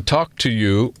someone can talk to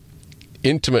you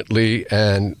intimately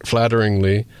and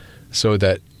flatteringly so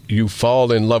that you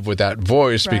fall in love with that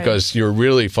voice, right, because you're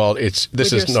really this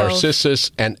is yourself. Narcissus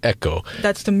and Echo.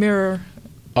 That's the mirror.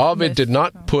 Ovid myth. did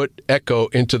not put Echo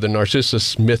into the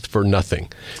Narcissus myth for nothing.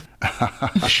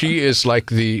 She is like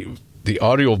the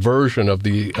audio version of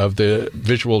the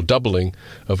visual doubling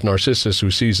of Narcissus,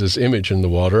 who sees his image in the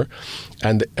water,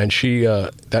 and she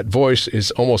that voice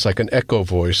is almost like an echo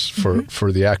voice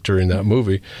for the actor in that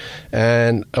movie.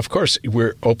 And of course,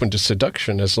 we're open to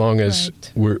seduction as long as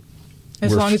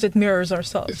as long as it mirrors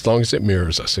ourselves. As long as it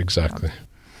mirrors us, exactly.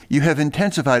 You have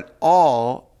intensified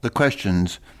all the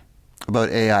questions about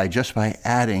AI just by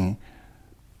adding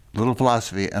a little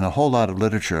philosophy and a whole lot of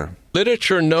literature.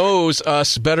 Literature knows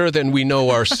us better than we know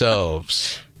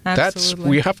ourselves. Absolutely.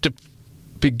 We have to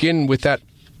begin with that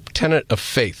tenet of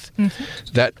faith,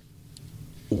 that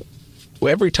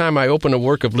every time I open a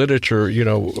work of literature,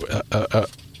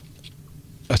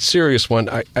 a serious one,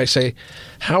 I say,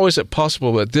 how is it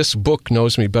possible that this book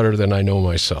knows me better than I know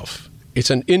myself? It's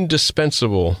an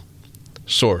indispensable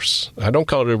source. I don't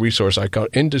call it a resource. I call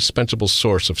it an indispensable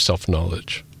source of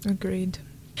self-knowledge. Agreed.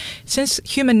 Since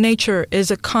human nature is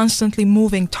a constantly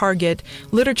moving target,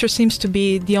 literature seems to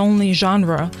be the only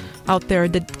genre out there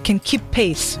that can keep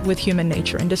pace with human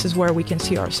nature, and this is where we can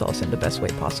see ourselves in the best way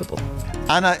possible.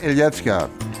 Anna Ilievska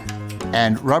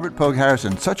and Robert Pogue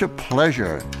Harrison, such a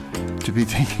pleasure to be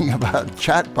thinking about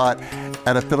chatbot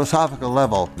at a philosophical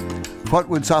level. What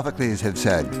would Sophocles have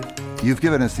said? You've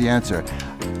given us the answer.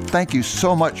 Thank you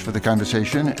so much for the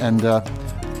conversation, and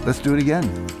let's do it again.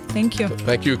 Thank you.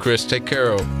 Thank you, Chris. Take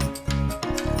care.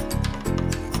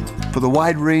 For the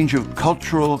wide range of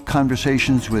cultural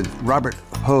conversations with Robert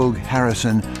Pogue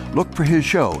Harrison, look for his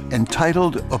show,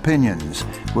 Entitled Opinions,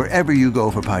 wherever you go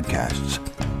for podcasts.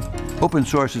 Open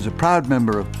Source is a proud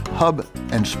member of Hub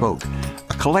and Spoke,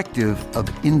 a collective of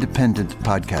independent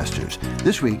podcasters.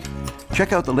 This week,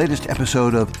 check out the latest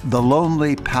episode of The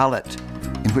Lonely Palette,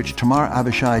 in which Tamar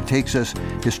Avishai takes us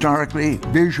historically,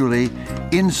 visually,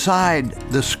 inside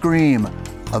the scream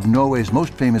of Norway's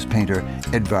most famous painter,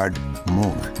 Edvard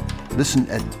Munch. Listen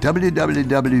at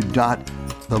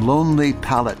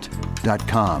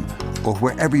www.thelonelypalette.com or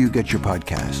wherever you get your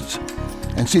podcasts.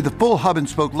 And see the full Hub and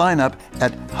Spoke lineup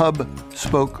at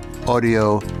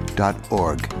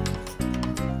hubspokeaudio.org.